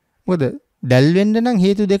 මොකද දැල් වෙන්න නම්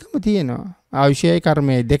හේතු දෙකම තියෙනවා. ආයුෂයයි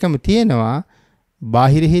කර්මයයි දෙකම තියෙනවා.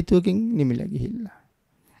 බාහිර හේතුවකින් නිමිලා ගිහිල්ලා.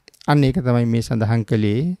 අන්න ඒක තමයි මේ සඳහන්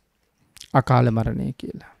කළේ අකාල මරණය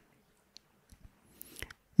කියලා.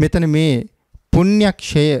 මෙතන මේ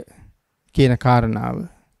පුණ්‍යක්ෂය කියන කාරණාව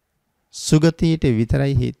සුගතියට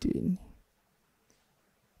විතරයි හේතු වෙන්නේ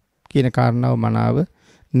කියන කාරණාව මනාව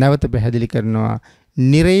නැවත පැහැදිලි කරනවා.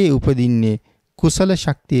 නිරේ උපදින්නේ කුසල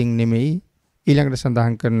ශක්තියෙන් නෙමෙයි. ඊළඟට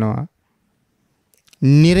සඳහන් කරනවා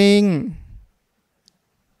නිරේන්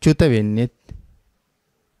චුත වෙන්නේත්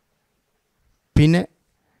පින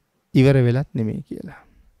ඉවර වෙලත් නෙමෙයි කියලා.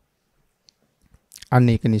 අන්න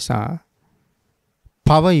ඒක නිසා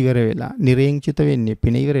පව ඉවර වෙලා නිරේන් චුත වෙන්නේ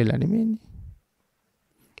පින ඉවර වෙලා නෙමෙයිනේ.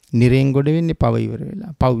 නිරේන් ගොඩ වෙන්නේ පව ඉවර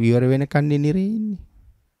වෙලා. පව ඉවර වෙනකන්නේ නිරේ ඉන්නේ.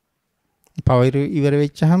 පව ඉවර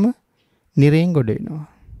වෙච්චාම නිරේන් ගොඩ වෙනවා.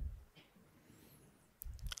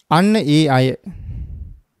 අන්න ඒ අය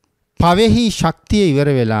පවෙහි ශක්තිය ඉවර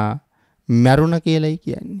වෙලා මරුණ කියලායි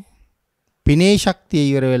කියන්නේ. පිනේ ශක්තිය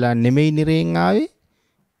ඉවර වෙලා නෙමෙයි නිරේන් ආවේ.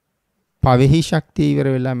 පවෙහි ශක්තිය ඉවර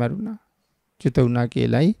වෙලා මරුණා. චුත වුණා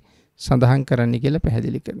කියලායි සඳහන් කරන්න කියලා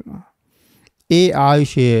පැහැදිලි කරනවා. ඒ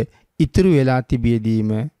ආයුෂය ඉතුරු වෙලා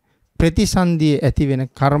තිබියදීම ප්‍රතිසන්දියේ ඇති වෙන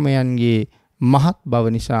කර්මයන්ගේ මහත් බව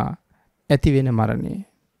නිසා ඇති වෙන මරණය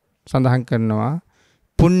සඳහන් කරනවා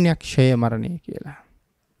පුණ්‍යක්ෂය මරණය කියලා.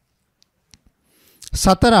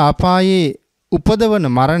 සතර අපායේ උපදවන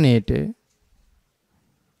මරණයට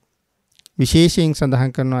විශේෂයෙන්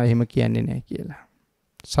සඳහන් කරනවා එහෙම කියන්නේ නැහැ කියලා.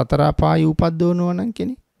 සතර අපායේ උපද්දවනවා නම්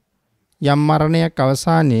කෙනෙක් යම් මරණයක්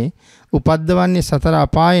අවසානයේ උපද්දවන්නේ සතර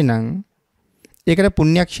අපායේ නම් ඒකට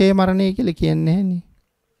පුණ්‍යක්ෂය මරණය කියලා කියන්නේ නැහැනේ.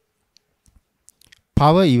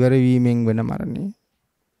 පව ඉවර වීමෙන් වෙන මරණය.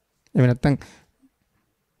 එහෙම නැත්නම්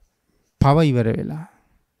පව ඉවර වෙලා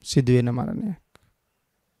සිදුවෙන මරණයක්.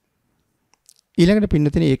 ඊළඟට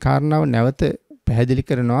පින්නතේ ඒ කාරණාව නැවත පැහැදිලි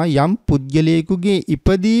කරනවා. යම් පුද්ගලයෙකුගේ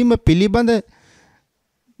ඉපදීම පිළිබඳ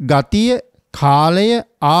ගතිය, කාලය,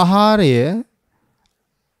 ආහාරය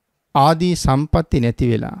ආදී සම්පatti නැති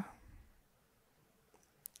වෙලා.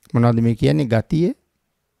 මොනවද මේ කියන්නේ? ගතිය,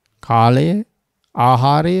 කාලය,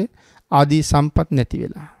 ආහාරය ආදී සම්පත් නැති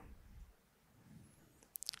වෙලා.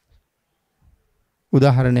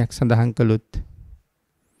 උදාහරණයක් සඳහන් කළොත්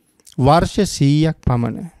වර්ෂ 100ක්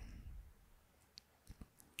පමණ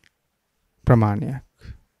ප්‍රමාණයක්,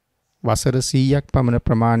 වසර 100ක් පමණ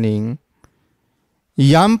ප්‍රමාණයෙන්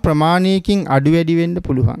යම් ප්‍රමාණයකින් අඩු වැඩි වෙන්න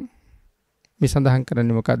පුළුවන්. මේ සඳහන්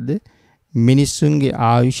කරන්නේ මොකද්ද? මිනිස්සුන්ගේ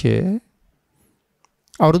ආයුෂය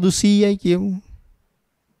අවුරුදු 100යි කියමු.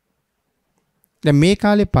 දැන් මේ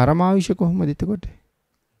කාලේ පරමායුෂ කොහොමද එතකොට?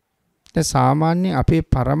 දැන් සාමාන්‍ය අපේ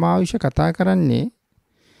පරමායුෂ කතා කරන්නේ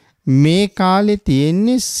මේ කාලේ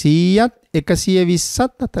තියෙන්නේ 100ත්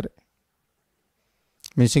 120ත් අතර.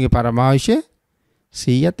 මිනිස්සුන්ගේ පරමායුෂ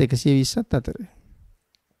 100ත් 120ත් අතර.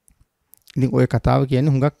 ඉතින් ওই කතාව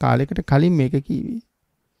කියන්නේ හුඟක් කාලයකට කලින් මේක කීවේ.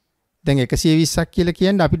 දැන් 120ක් කියලා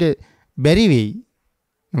කියන්නේ අපිට බැරි වෙයි.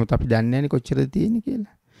 නමුත් අපි දන්නේ නැහැ කොච්චරද තියෙන්නේ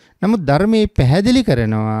කියලා. නමුත් ධර්මයේ පැහැදිලි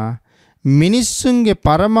කරනවා මිනිස්සුන්ගේ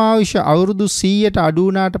පරමායුෂ අවුරුදු 100ට අඩු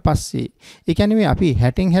වුණාට පස්සේ, ඒ කියන්නේ මේ අපි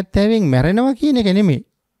 60න් 70න් මැරෙනවා කියන එක නෙමෙයි.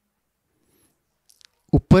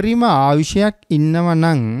 උපරිම ආයුෂයක් ඉන්නව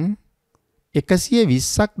නම්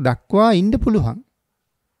 120ක් දක්වා ඉන්න පුළුවන්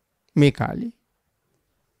මේ කාලේ.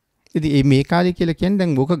 ඉතින් මේ කාලේ කියලා කියන්නේ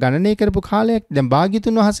දැන් ඕක ගණනය කරපු කාලයක්. දැන්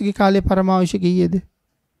භාග්‍යතුන් වහන්සේගේ කාලේ පරමායුෂ කීයද?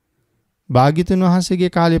 භාග්‍යතුන් වහන්සේගේ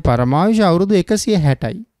කාලේ පරමායුෂ අවුරුදු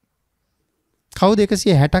 160යි. කවුද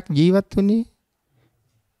 160ක් ජීවත් වුනේ?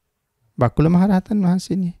 බකුල මහරහතන්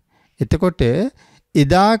වහන්සේනේ. එතකොට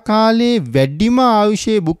එදා කාලේ වැඩිම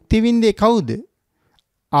ආයුෂයේ භුක්ති විඳේ කවුද?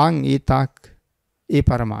 ආන් ඒ තාක් ඒ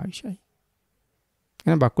පරමායුෂයි.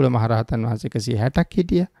 එහෙනම් බකුල මහරහතන් වහන්සේ 160ක්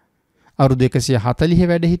හිටියා. අවුරුදු 140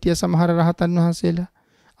 වැඩ හිටිය සමහර රහතන් වහන්සේලා.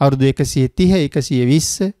 අවුරුදු 130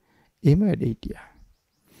 120 එහෙම වැඩ හිටියා.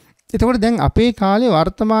 එතකොට දැන් අපේ කාලේ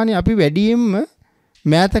වර්තමානයේ අපි වැඩියෙන්ම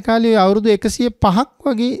මෑත කාලේ අවුරුදු 105ක්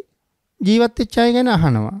වගේ ජීවත් වෙච්ච අය ගැන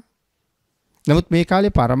අහනවා. නමුත් මේ කාලේ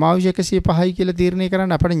පරමායුෂ 105යි කියලා තීරණය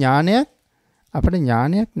කරන්න අපේ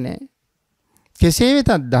ඥානයක් නැහැ. කෙසේ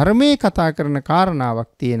වෙතත් ධර්මයේ කතා කරන කාරණාවක්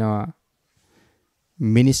තියෙනවා.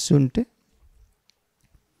 මිනිස්සුන්ට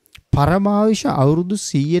පරමාවශ්‍ය අවුරුදු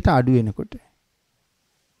 100ට අඩු වෙනකොට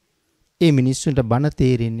ඒ මිනිස්සුන්ට බණ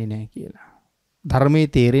තේරෙන්නේ නැහැ කියලා. ධර්මයේ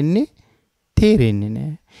තේරෙන්නේ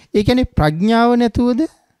නැහැ. ඒ කියන්නේ ප්‍රඥාව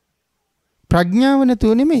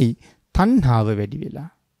නැතුව නෙමෙයි තණ්හාව වැඩි වෙලා.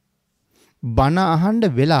 බණ අහන්න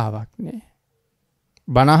වෙලාවක් නැහැ.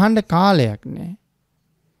 බණ අහන්න කාලයක් නැහැ.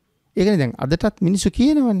 ඒකනේ දැන් අදටත් මිනිස්සු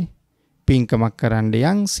කියනවනේ පින්කමක් කරන්න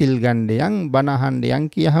යන්, සිල් ගන්න යන්, බණ අහන්න යන්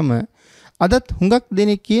කියහම අදත් හුඟක්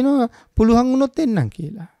දෙනෙක් කියනවා පුළුවන් වුණොත් එන්නම්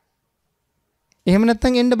කියලා. එහෙම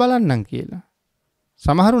නැත්නම් එන්න බලන්නම් කියලා.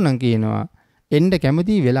 සමහරු නම් කියනවා එන්න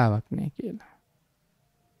කැමති වෙලාවක් නැහැ කියලා.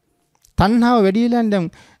 තණ්හාව වැඩි වෙලා දැන්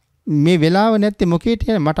මේ වෙලාව නැත්තේ මොකේට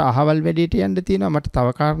යන්නේ? මට අහවල් වැඩේට යන්න තියෙනවා, මට තව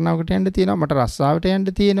කාරණාවකට යන්න තියෙනවා, මට රස්සාවට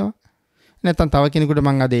යන්න තියෙනවා. නැත්නම් තව කෙනෙකුට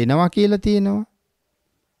මං අද එනවා කියලා තියෙනවා.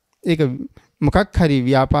 ඒක මොකක් හරි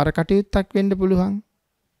ව්‍යාපාර කටයුත්තක් වෙන්න පුළුවන්.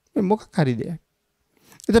 මොකක් හරි දෙයක්.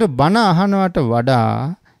 ඒතර බණ අහනවට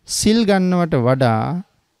වඩා, සිල් ගන්නවට වඩා,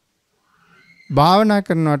 භාවනා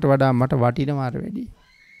කරනවට වඩා මට වටිනවා අර වැඩි.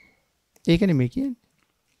 ඒකනේ මේ කියන්නේ.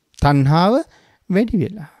 තණ්හාව වැඩි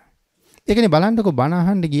වෙලා. ඒකනේ බලන්නකො බණ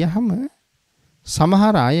අහන්න ගියහම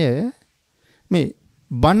සමහර අය මේ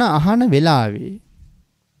බණ අහන වෙලාවේ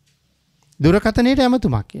දුරකථනයට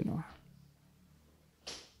ඇමතුමක් එනවා.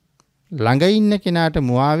 ළඟ ඉන්න කෙනාට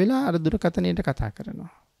මුවා වෙලා අර දුරකථනයට කතා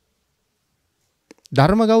කරනවා.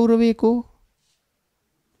 ධර්ම ගෞරවයකෝ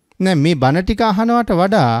නෑ මේ බණ ටික අහනවට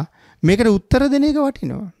වඩා මේකට උත්තර දෙන එක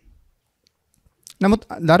වටිනවා. නමුත්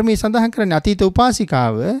ධර්මයේ සඳහන් කරන්නේ අතීත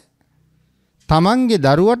උපාසිකාව තමන්ගේ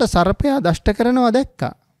දරුවට සර්පයා දෂ්ට කරනවා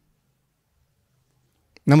දැක්කා.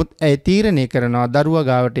 නමුත් ඇය තීරණය කරනවා දරුවා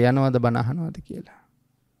ගාවට යනවද බණ අහනවද කියලා.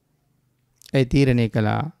 ඇය තීරණය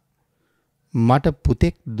කළා මට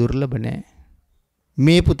පුතෙක් දුර්ලභ නෑ.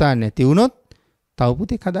 මේ පුතා නැති වුණොත් තව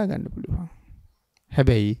පුතෙක් හදාගන්න පුළුවන්.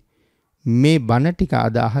 හැබැයි මේ බණ ටික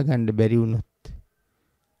අද අහගන්න බැරි වුණොත්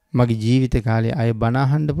මගේ ජීවිත කාලේ අය බණ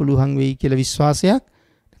අහන්න පුළුවන් වෙයි කියලා විශ්වාසයක්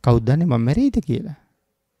කවුද දන්නේ මම මැරෙයිද කියලා.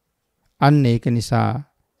 අන්න ඒක නිසා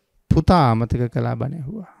පුතා අමතක කළා බණ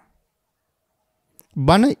ඇහුවා.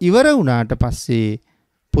 බණ ඉවර වුණාට පස්සේ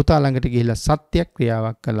පුතා ළඟට ගිහිල්ලා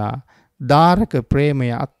සත්‍යක්‍රියාවක් කළා. දාරක ප්‍රේමය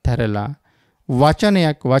අත්හැරලා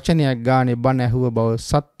වචනයක් ගානේ බණ ඇහුව බව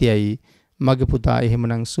සත්‍යයි. මගේ පුතා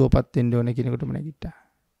එහෙමනම් සුවපත් වෙන්න ඕන කෙනෙකුටම නැගිට්ටා.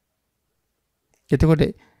 එතකොට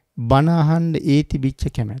බණ අහන්න ඒ තිබිච්ච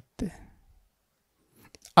කැමැත්ත.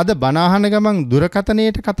 අද බණ අහන ගමන්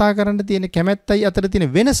දුරකථනයට කතා කරන්න තියෙන කැමැත්තයි අතර තියෙන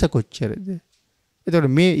වෙනස කොච්චරද? එතකොට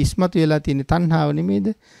මේ ඉස්මතු වෙලා තියෙන තණ්හාව නෙමේද?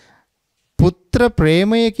 පුත්‍ර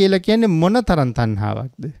ප්‍රේමය කියලා කියන්නේ මොන තරම්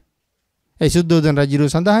තණ්හාවක්ද? ඒ සුද්ධෝදන රජුරු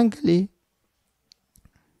සඳහන් කළේ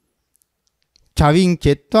චවින්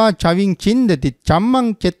චෙත්වා චවින් චින්දති චම්මං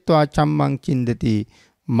චෙත්වා චම්මං චින්දති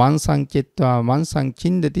මන්සං චෙත්වා මන්සං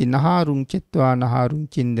චින්දති නහාරුං චෙත්වා නහාරුං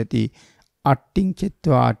චින්දති අට්ටිං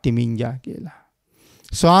චෙත්වා අට්ටිමින්ජා කියලා.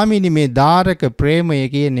 ස්වාමීනි මේ දාරක ප්‍රේමය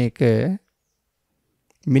කියන එක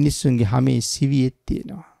මිනිස්සුන්ගේ හැමේ සිවියෙත්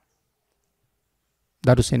තියෙනවා.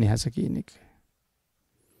 දරුසෙනෙහස කියන එක.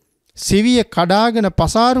 සිවිය කඩාගෙන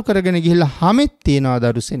පසාරු කරගෙන ගිහිල්ලා හැමෙත් තියෙනවා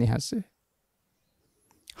දරුසෙනෙහස.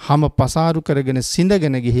 හැම පසාරු කරගෙන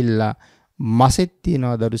සිඳගෙන ගිහිල්ලා මසෙත්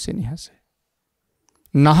තියෙනවා දරුසෙනෙහස.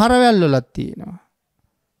 නහරවැල් වලත් තියෙනවා.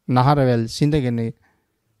 නහරවැල් සිඳගෙන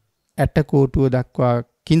ඇට කෝටුව දක්වා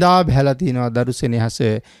කිඳා බහැලා තියෙනවා දරුසෙනෙහස.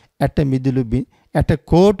 ඇට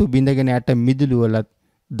කෝටු බිඳගෙන ඇට මිදුළු වලත්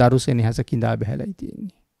දරුසෙනෙහස කිඳා බහැලායි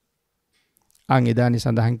තියෙන්නේ. අන් එදානි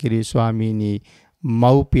සඳහන් කිරී ස්වාමීනි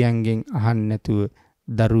මව්පියන්ගෙන් අහන්න නැතුව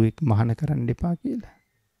දරුවෙක් මහාන කරන්න එපා කියලා.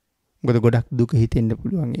 මොකද ගොඩක් දුක හිතෙන්න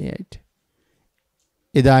පුළුවන් ඒ අයට.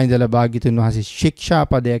 එදා ඉඳලා භාග්‍යතුන් වහන්සේ ශික්ෂා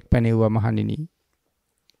පදයක් පැනෙවුවා මහණෙනි.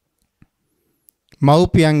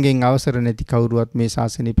 මව්පියන්ගෙන් අවසර නැති කවුරුවත් මේ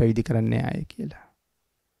ශාසනය පැවිදි කරන්නේ නැහැ කියලා.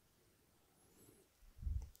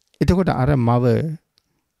 එතකොට අර මව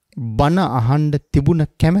බණ අහන්න තිබුණ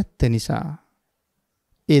කැමැත්ත නිසා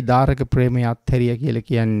ඒ දාරක ප්‍රේමය අත්හැරියා කියලා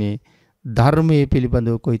කියන්නේ ධර්මයේ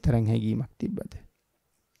පිළිබඳව කොයිතරම් හැඟීමක් තිබ්බද?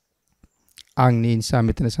 ආන්ගේ නිසා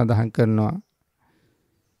මෙතන සඳහන් කරනවා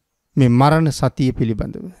මේ මරණ සතිය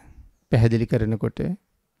පිළිබඳව පැහැදිලි කරනකොට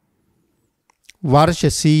වර්ෂ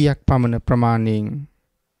 100ක් පමණ ප්‍රමාණයෙන්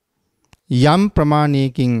යම්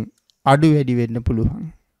ප්‍රමාණයකින් අඩු වැඩි වෙන්න පුළුවන්.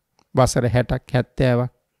 වසර 60ක් 70ක්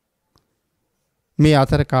මේ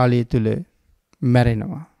අතර කාලය තුල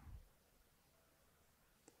මැරෙනවා.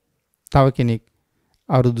 තව කෙනෙක්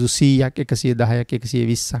අවුරුදු 100ක් 110ක්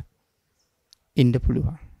 120ක් ඉන්න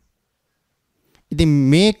පුළුවන්. ඉතින්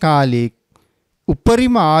මේ කාලේ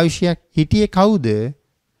උපරිම ආයුෂයක් හිටියේ කවුද?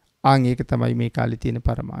 ආන් ඒක තමයි මේ කාලේ තියෙන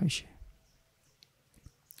පරමාංශය.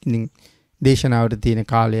 ඉතින් දේශනාවට තියෙන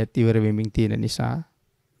කාලයත් ඉවර වෙමින් තියෙන නිසා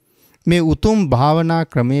මේ උතුම් භාවනා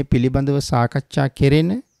ක්‍රමයේ පිළිබඳව සාකච්ඡා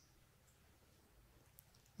කෙරෙන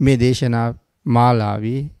මේ දේශනා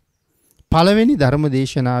මාලාවේ පළවෙනි ධර්ම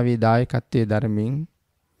දේශනාවේ දායකත්වයේ ධර්මයෙන්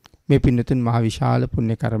මේ පින්නතුන් මහ විශාල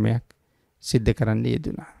පුණ්‍ය කර්මයක් සිද්ධ කරන්න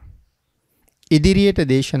යෙදුණා. ඉදිරියට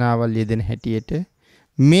දේශනාවල් යෙදෙන හැටියට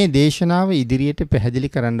මේ දේශනාව ඉදිරියට පැහැදිලි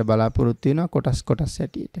කරන්න බලාපොරොත්තු වෙනවා කොටස්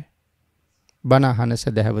හැටියට. බණ අහන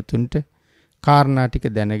සදහැවතුන්ට කාරණා ටික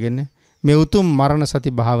දැනගෙන මේ උතුම් මරණ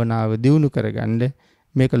සති භාවනාව දියුණු කරගන්න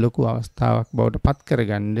මේක ලොකු අවස්ථාවක් බවට පත්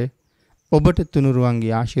කරගන්න ඔබට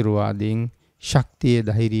තුනුරුවන්ගේ ආශිර්වාදයෙන් ශක්තිය,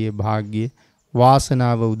 ධෛර්යය, වාග්ය,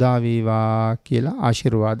 වාසනාව උදා වේවා කියලා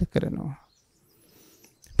ආශිර්වාද කරනවා.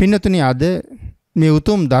 පින්නතුනි, අද මේ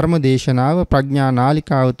උතුම් ධර්ම දේශනාව ප්‍රඥා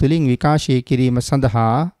නාලිකාව තුලින් විකාශය කිරීම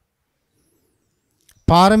සඳහා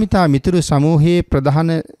පාරමිතා මිතුරු සමූහයේ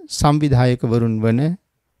ප්‍රධාන සංවිධායකවරුන් වන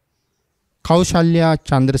කෞශල්‍යා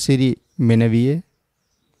චන්ද්‍රසිරි මෙනවිය,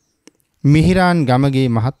 මිහිරාන් ගමගේ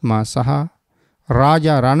මහත්මයා සහ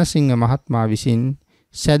රාජා රණසිංහ මහත්මයා විසින්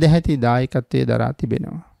සදැහැති දායකත්වයේ දරා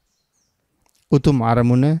තිබෙනවා. උතුම්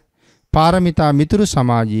අරමුණ පාරමිතා මිතුරු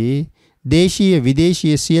සමාජයේ දේශීය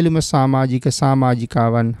විදේශීය සියලුම සමාජික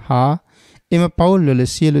සමාජිකාවන් හා එම පවුල්වල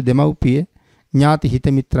සියලු දෙමව්පිය ඥාති හිත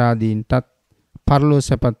මිත්‍රාදීන්ටත් පරලෝ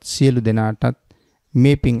සැපත් සියලු දෙනාටත්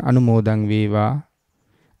මේ පින් අනුමෝදන් වේවා.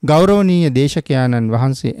 ගෞරවනීය දේශකයාණන්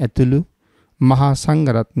වහන්සේ ඇතුළු මහා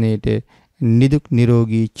සංඝරත්නයට නිදුක්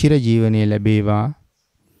නිරෝගී චිරජීවනයේ ලැබේවා.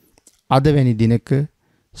 අද වැනි දිනක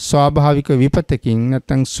ස්වාභාවික විපතකින්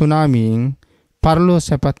නැත්නම් සුනාමියෙන් පරලෝ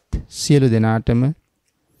සැපත් සියලු දෙනාටම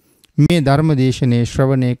මේ ධර්මදේශනයේ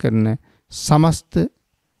ශ්‍රවණය කරන සමස්ත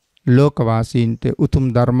ලෝකවාසීන්ට උතුම්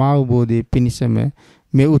ධර්මාවබෝධයේ පිණිසම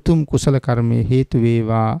මේ උතුම් කුසල කර්මයේ හේතු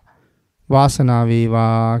වේවා, වාසනාව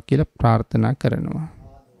වේවා කියලා ප්‍රාර්ථනා කරනවා.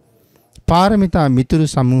 පාරමිතා මිතුරු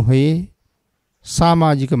සමූහයේ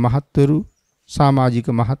සමාජික මහත්වරු, සමාජික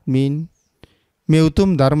මහත්මීන් මේ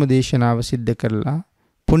උතුම් ධර්ම දේශනාව සිද්ධ කරලා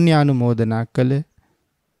පුණ්‍යානුමෝදනා කළ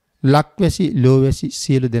ලක්වැසි ලෝවැසි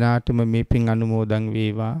සියලු දෙනාටම මේ පින් අනුමෝදන්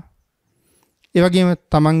වේවා. ඒ වගේම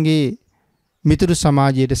තමන්ගේ මිතුරු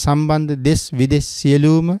සමාජයට සම්බන්ධ දෙස් විදෙස්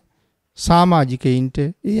සියලුම සමාජිකයින්ට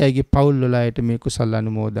ඒ අයගේ පවුල් වල අයට මේ කුසල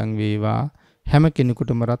අනුමෝදන් වේවා. හැම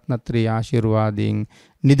කෙනෙකුටම රත්නත්‍රයේ ආශිර්වාදයෙන්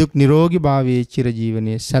නිදුක් නිරෝගී භාවයේ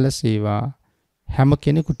චිරජීවනයේ සැලසේවා. හැම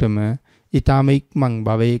කෙනෙකුටම ඊ타ම ඉක්මන්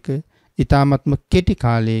භවයක ඊ타මත්ම කෙටි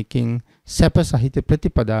කාලයකින් සැප සහිත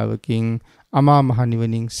ප්‍රතිපදාවකින් අමා මහ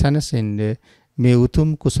නිවනින් සැනසෙන්න මේ උතුම්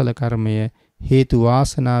කුසල කර්මය හේතු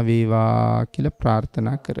වාසනා වේවා කියලා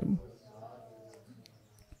ප්‍රාර්ථනා කරමු.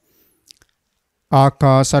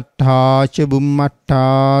 ආකාසට්ඨා ච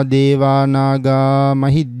බුම්මට්ඨා දේවා නාග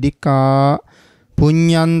මහිද්దికා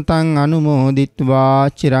පුඤ්ඤන්තං අනුමෝදිත්වා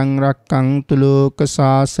චිරං රක්ඛන්තු ලෝක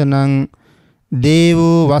සාසනං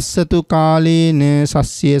දේවෝ වස්සතු කාලේන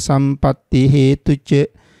සස්්‍ය සම්පatti හේතුච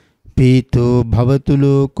පීතෝ භවතු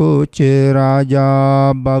ලෝකෝ ච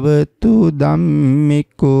රාජා භවතු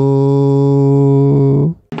ධම්මිකෝ.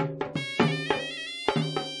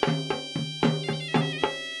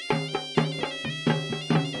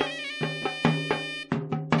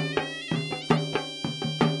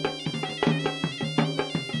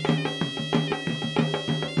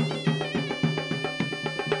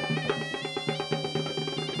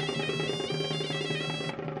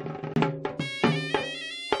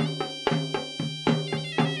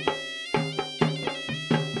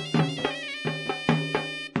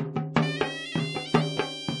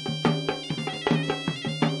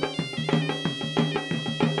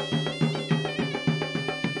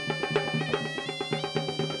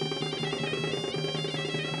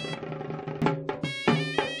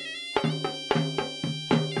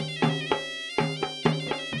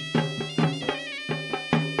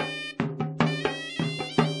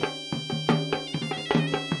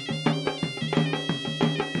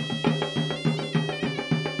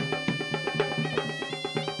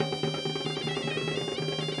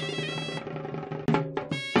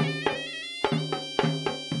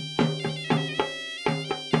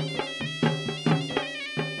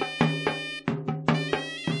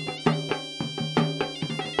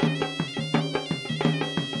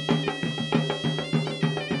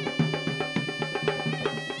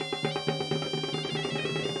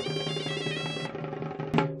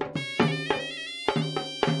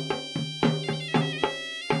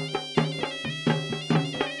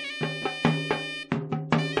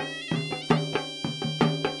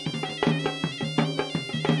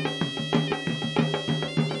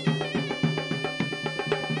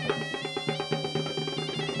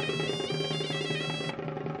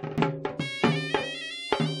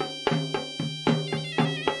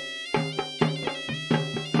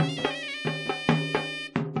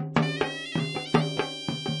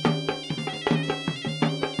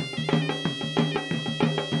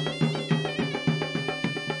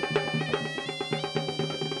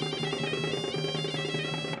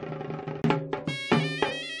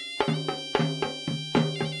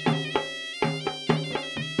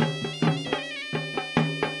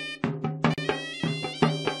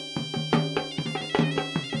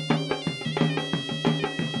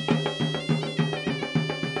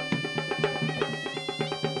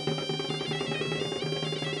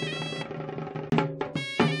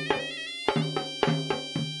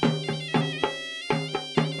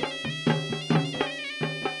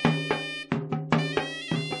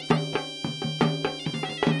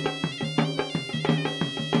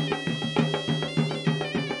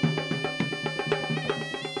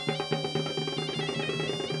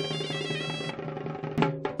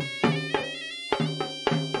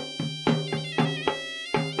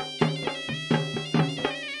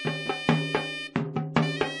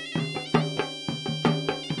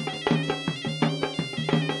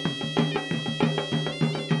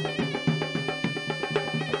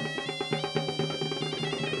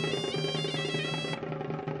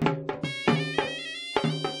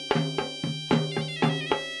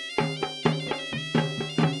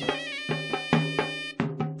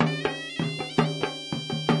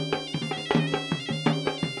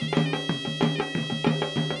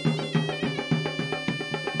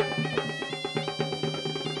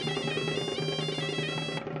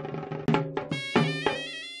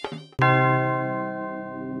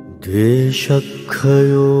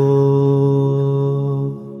 द्वेषक्षयो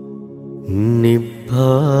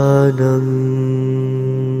निब्बानम्